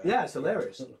matter of fact. Yeah, it's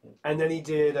hilarious. And then he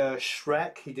did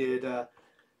Shrek. He did.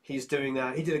 He's doing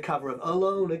that. He did a cover of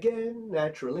 "Alone Again,"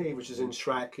 naturally, which is in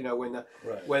Shrek.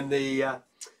 Right.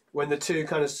 when the two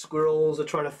kind of squirrels are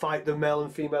trying to fight, the male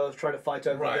and female are trying to fight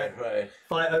over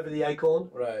fight over the acorn.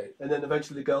 Right. And then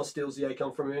eventually the girl steals the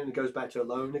acorn from him and goes back to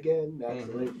 "Alone Again,"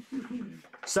 naturally.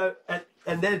 So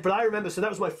and then, but I remember. So that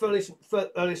was my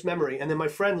earliest memory. And then my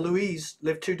friend Louise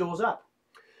lived 2 doors up.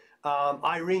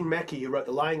 Irene Mecchi, who wrote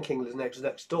The Lion King, was next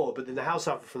door, but then the house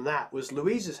over from that was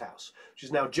Louise's house, which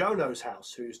is now Jono's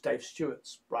house, who's Dave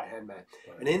Stewart's right-hand man.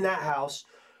 Right. And in that house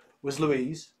was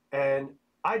Louise, and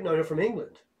I'd known her from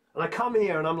England. And I come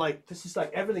here, and I'm like, this is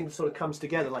like everything sort of comes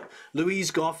together. Like Louise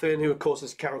Goffin, who of course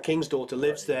is Carole King's daughter,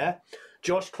 lives there.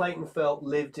 Josh Clayton-Felt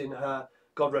lived in her,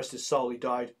 God rest his soul, he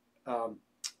died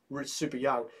super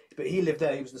young, but he lived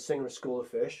there. He was the singer of School of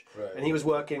Fish, and he was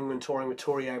working and touring with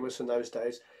Tori Amos in those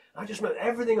days. I just remember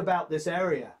everything about this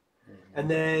area. And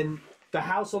then the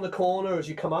house on the corner as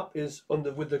you come up is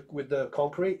with the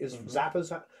concrete is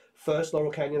Zappa's first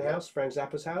Laurel Canyon house, Frank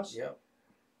Zappa's house. Yep.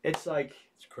 It's like...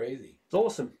 It's crazy. It's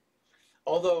awesome.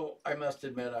 Although, I must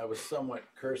admit, I was somewhat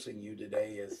cursing you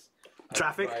today as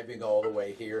traffic driving all the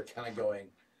way here, kind of going...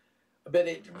 But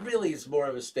it really is more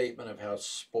of a statement of how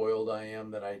spoiled I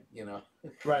am that I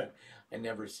I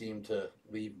never seem to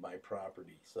leave my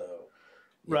property, so...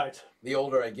 Right. The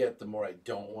older I get, the more I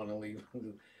don't want to leave.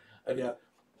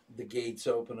 The gates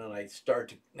open and I start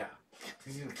to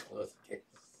close the gates.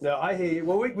 No, I hear you.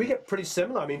 Well, we get pretty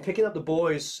similar. I mean, picking up the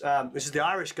boys, this is the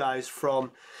Irish guys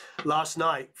from last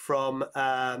night from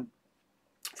the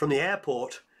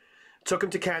airport. Took them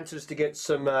to Cantor's to get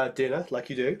some dinner, like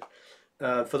you do.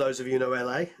 For those of you who know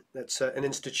LA, that's an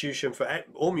institution for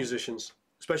all musicians,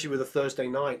 especially with the Thursday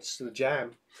nights, the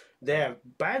jam. Their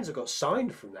bands have got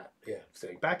signed from that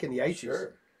thing back in the 80s.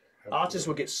 Sure. Artists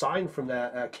would get signed from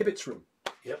their kibitz room.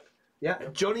 Yep. Yeah.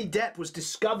 Yep. Johnny Depp was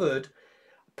discovered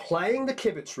playing the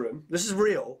kibitz room. This is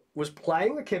real. Was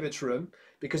playing the kibitz room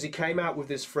because he came out with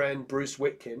his friend Bruce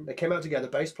Whitkin. They came out together,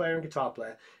 bass player and guitar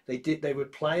player. They were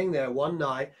playing there one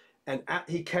night, and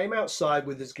he came outside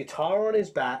with his guitar on his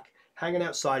back, hanging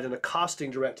outside, and a casting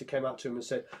director came up to him and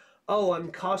said, "Oh,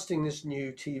 I'm casting this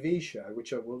new TV show."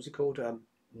 What was it called?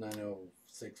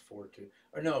 90642.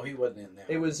 Or no, he wasn't in that.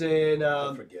 It was in.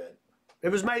 I forget. It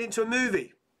was made into a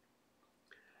movie.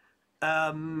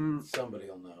 Somebody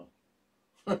will know.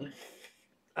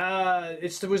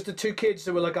 It was the two kids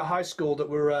that were like at high school that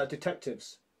were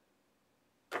detectives.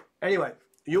 Anyway,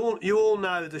 you all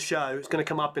know the show. It's going to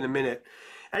come up in a minute.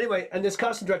 Anyway, and this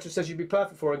casting director says you'd be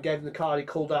perfect for it and gave him the card. He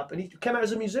called up and he came out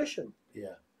as a musician.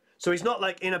 Yeah. So he's not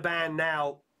like in a band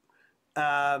now,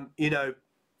 you know.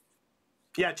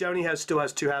 Yeah, Joni still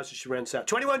has 2 houses she rents out.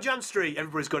 21 Jump Street,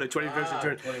 everybody's got it.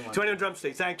 21 Jump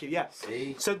Street, thank you, yeah.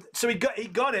 See? So he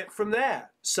got it from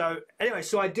there. So anyway,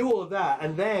 so I do all of that,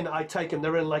 and then I take them,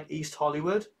 they're in like East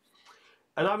Hollywood.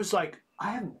 And I was like,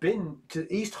 I haven't been to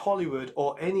East Hollywood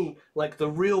or any, like the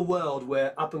real world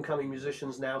where up and coming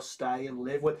musicians now stay and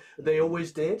live, what they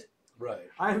always did. Right.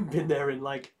 I haven't been there in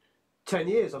like 10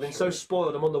 years. I've been so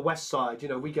spoiled. I'm on the west side, you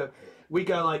know, we go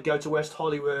to West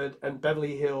Hollywood and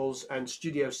Beverly Hills and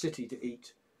Studio City to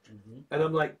eat. And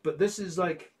I'm like, but this is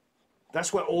like,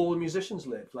 that's where all the musicians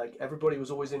live. Like everybody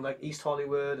was always in like East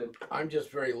Hollywood. And I'm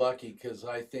just very lucky because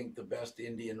I think the best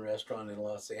Indian restaurant in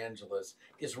Los Angeles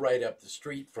is right up the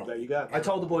street from there you go. I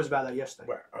told the boys about that yesterday.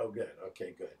 Where? Oh, good.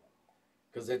 Okay, good.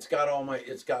 Because it's got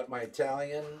my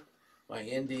Italian, my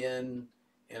Indian,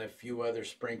 and a few other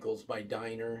sprinkles. My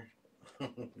diner.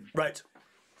 Right.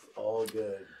 All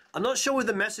good. I'm not sure where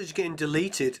the message getting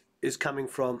deleted is coming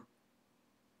from.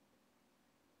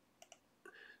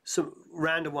 Some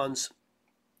random ones.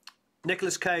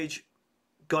 Nicolas Cage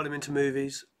got him into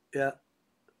movies. Yeah.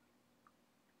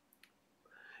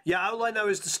 Yeah, all I know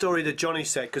is the story that Johnny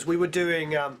said, because we were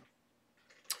doing that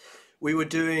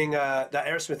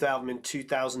Aerosmith album in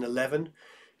 2011,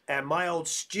 and my old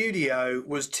studio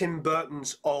was Tim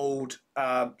Burton's old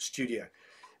studio.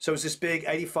 So it was this big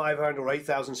 8,500 or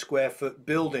 8,000 square foot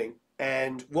building.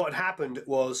 And what had happened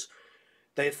was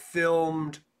they had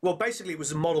filmed, well, basically it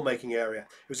was a model making area.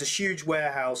 It was a huge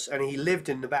warehouse and he lived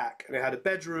in the back. And it had a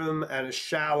bedroom and a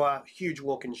shower, huge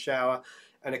walk-in shower,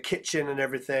 and a kitchen and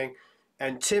everything.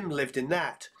 And Tim lived in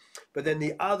that. But then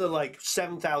the other like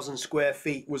 7,000 square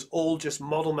feet was all just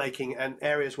model making and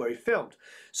areas where he filmed.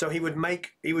 So he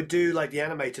would do like the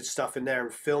animated stuff in there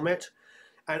and film it.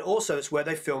 And also it's where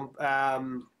they filmed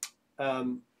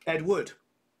Ed Wood.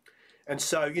 And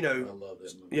so, you know, I love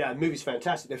this movie. Yeah, the movie's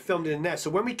fantastic. They filmed it in there.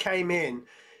 So when we came in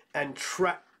and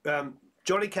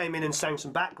Johnny came in and sang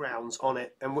some backgrounds on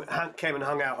it and came and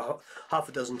hung out half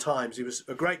a dozen times. He was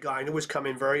a great guy and always come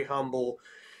in very humble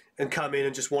and come in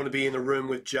and just want to be in the room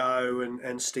with Joe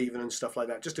and Stephen and stuff like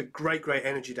that. Just a great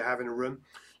energy to have in a room.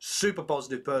 Super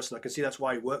positive person. I can see that's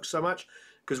why he works so much,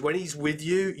 because when he's with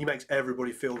you, he makes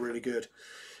everybody feel really good.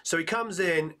 So he comes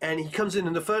in and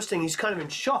the first thing, he's kind of in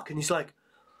shock and he's like,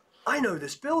 I know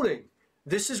this building.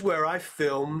 This is where I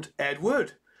filmed Ed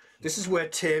Wood. This is where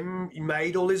Tim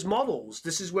made all his models.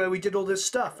 This is where we did all this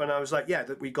stuff. And I was like, yeah,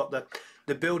 that we got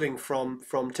the building from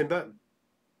Tim Burton.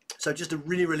 So just a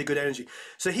really good energy.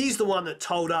 So he's the one that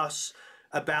told us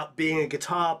about being a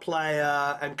guitar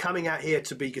player and coming out here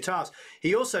to be guitarists.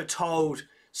 He also told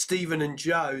Stephen and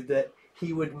Joe that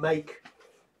he would make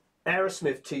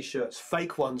Aerosmith t-shirts,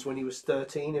 fake ones, when he was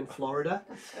 13 in Florida.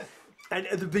 And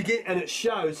at the beginning, and it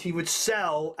shows, he would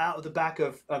sell out of the back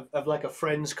of like a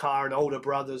friend's car, an older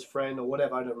brother's friend or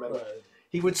whatever, I don't remember. Right.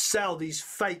 He would sell these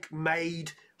fake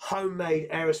homemade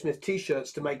Aerosmith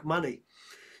t-shirts to make money.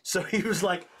 So he was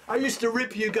like, I used to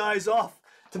rip you guys off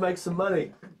to make some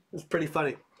money. It was pretty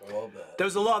funny. I love that. There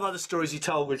was a lot of other stories he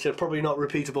told which are probably not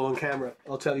repeatable on camera.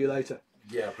 I'll tell you later.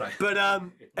 Yeah, right. But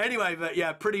anyway, but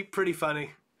yeah, pretty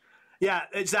funny. Yeah,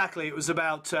 exactly. It was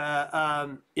about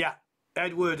yeah,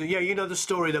 Ed Wood. Yeah, you know the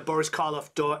story that Boris Karloff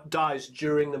dies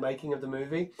during the making of the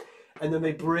movie, and then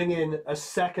they bring in a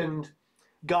second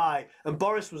guy, and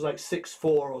Boris was like 6'4"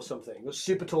 or something. He was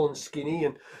super tall and skinny,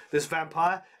 and this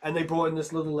vampire, and they brought in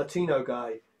this little Latino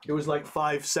guy who was like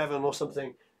 5'7" or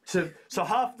something, So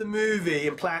half the movie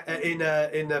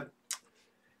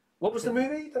what was the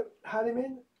movie that had him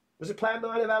in? Was it Plan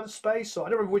 9 of Outer Space? Or I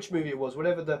don't remember which movie it was. I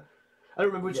don't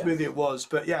remember which movie it was.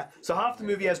 But yeah, so half the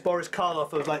movie has Boris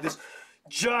Karloff as like this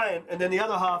giant, and then the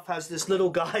other half has this little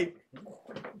guy.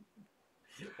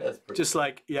 That's pretty Just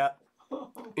like, yeah,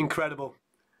 incredible.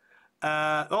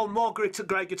 More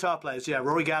great guitar players. Yeah,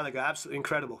 Rory Gallagher, absolutely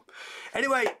incredible.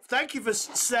 Anyway, thank you for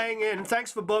staying in.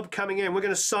 Thanks for Bob coming in. We're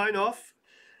going to sign off.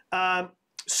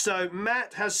 So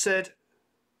Matt has said,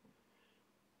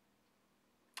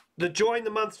 the Join the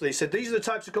Monthly said, these are the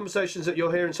types of conversations that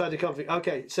you'll hear inside the company.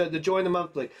 Okay, so the Join the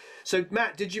Monthly. So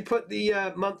Matt, did you put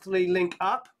the monthly link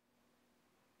up?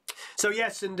 So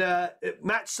yes, and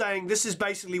Matt's saying this is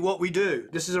basically what we do.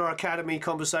 This is our Academy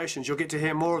conversations. You'll get to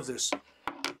hear more of this.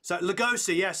 So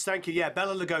Lugosi, yes, thank you. Yeah,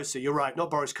 Bela Lugosi, you're right, not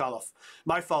Boris Karloff.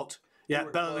 My fault. Yeah,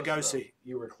 Bela Lugosi. Though.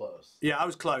 You were close. Yeah, I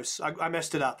was close. I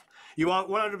messed it up. You are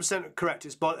 100% correct.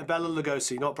 It's Bela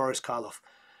Lugosi, not Boris Karloff.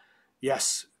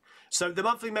 Yes. So the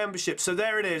monthly membership. So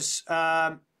there it is.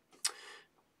 Can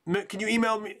you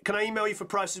email me? Can I email you for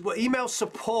prices? Well, email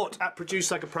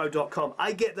support@producelikeapro.com.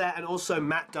 I get that, and also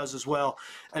Matt does as well.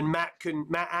 And Matt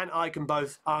and I can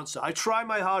both answer. I try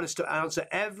my hardest to answer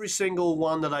every single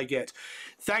one that I get.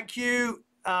 Thank you.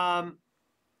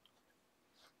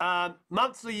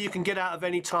 Monthly you can get out of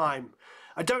any time.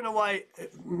 I don't know why,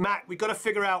 Matt. We've got to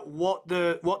figure out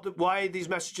why these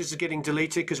messages are getting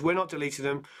deleted, because we're not deleting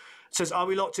them. It says, are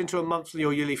we locked into a monthly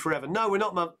or yearly forever? No, we're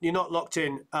not. You're not locked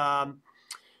in.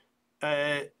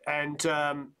 Yeah,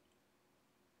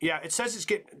 it says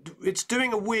it's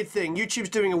doing a weird thing. YouTube's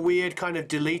doing a weird kind of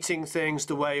deleting things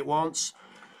the way it wants.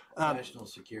 National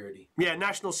security. Yeah,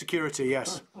 national security.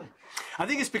 Yes, I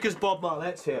think it's because Bob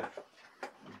Marlette's here.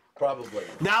 Probably.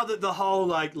 Now that the whole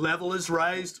level is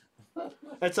raised,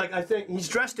 it's like I think he's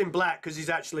dressed in black because he's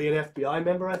actually an FBI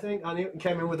member. I think he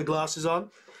came in with the glasses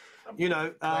on. You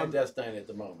know, clandestine at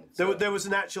the moment. So. There was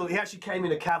he actually came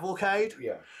in a cavalcade.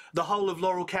 Yeah. The whole of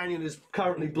Laurel Canyon is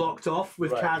currently blocked off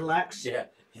with Cadillacs. Yeah.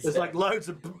 There's like loads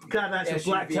of Cadillacs with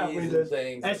blacked out windows,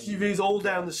 SUVs all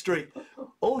down the street.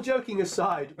 All joking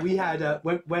aside, we had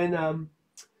when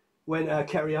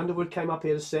Carrie Underwood came up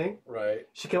here to sing. Right.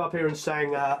 She came up here and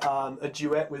sang a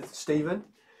duet with Steven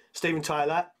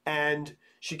Tyler, and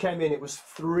she came in. It was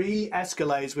 3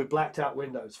 Escalades with blacked out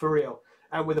windows, for real.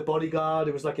 And with a bodyguard,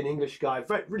 it was like an English guy,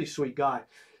 really sweet guy.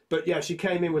 But yeah, she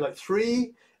came in with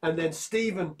 3, and then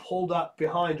Stephen pulled up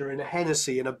behind her in a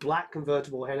Hennessy, in a black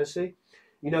convertible Hennessy.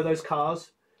 You know those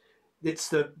cars?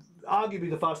 It's arguably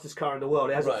the fastest car in the world.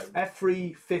 It has a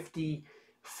F350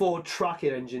 Ford truck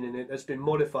engine in it that's been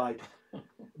modified.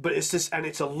 But it's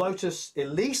it's a Lotus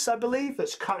Elise, I believe,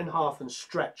 that's cut in half and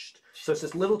stretched. So it's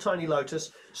this little tiny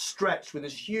Lotus stretched with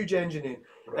this huge engine in.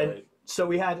 Right. And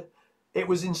so it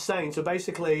was insane. So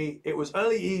basically, it was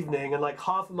early evening, and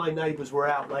half of my neighbours were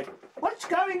out, what's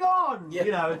going on? Yeah.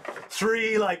 You know,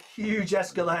 3 huge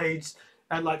Escalades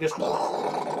and this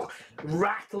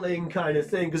rattling kind of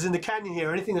thing. Because in the canyon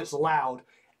here, anything that's loud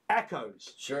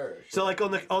echoes. Sure. So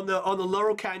on the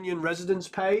Laurel Canyon residence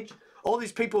page, all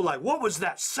these people were like, what was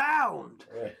that sound?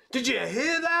 Right. Did you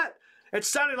hear that? It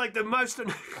sounded like the most.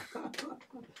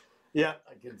 Yeah.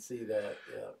 I can see that.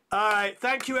 Yeah. All right.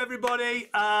 Thank you, everybody.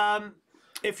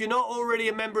 If you're not already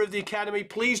a member of the Academy,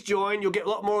 please join. You'll get a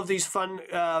lot more of these fun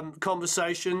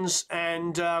conversations.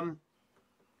 And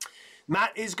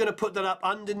Matt is going to put that up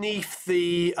underneath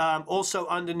also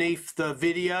underneath the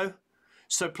video.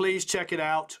 So please check it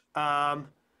out.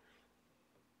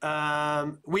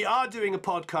 We are doing a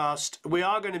podcast. We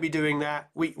are going to be doing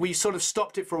that. We sort of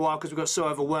stopped it for a while because we got so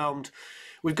overwhelmed.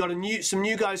 We've got some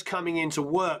new guys coming into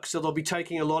work, so they'll be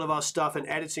taking a lot of our stuff and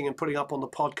editing and putting up on the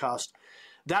podcast.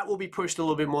 That will be pushed a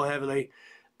little bit more heavily.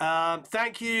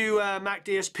 Thank you, Mac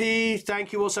DSP.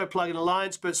 Thank you also, Plugin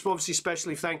Alliance, but obviously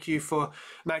especially thank you for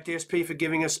Mac DSP for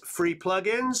giving us free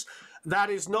plugins. That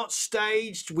is not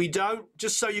staged. We don't,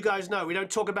 just so you guys know, we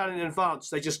don't talk about it in advance.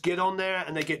 They just get on there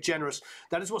and they get generous.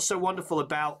 That is what's so wonderful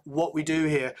about what we do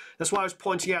here. That's why I was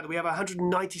pointing out that we have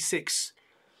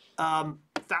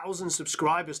 196,000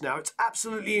 subscribers now. It's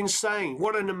absolutely insane.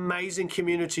 What an amazing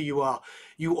community you are.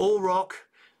 You all rock.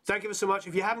 Thank you so much.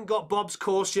 If you haven't got Bob's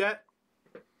course yet,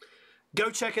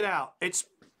 go check it out. It's,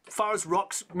 as far as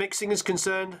rock mixing is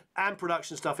concerned and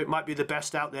production stuff, it might be the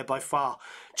best out there by far.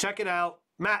 Check it out.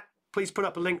 Matt, please put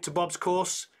up a link to Bob's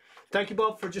course. Thank you,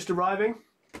 Bob, for just arriving.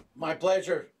 My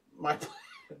pleasure.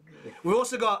 We've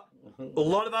also got a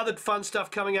lot of other fun stuff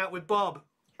coming out with Bob.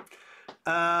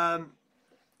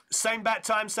 Same bat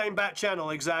time, same bat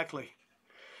channel, exactly.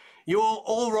 You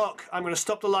all rock. I'm going to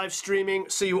stop the live streaming.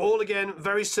 See you all again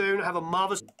very soon. Have a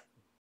marvelous...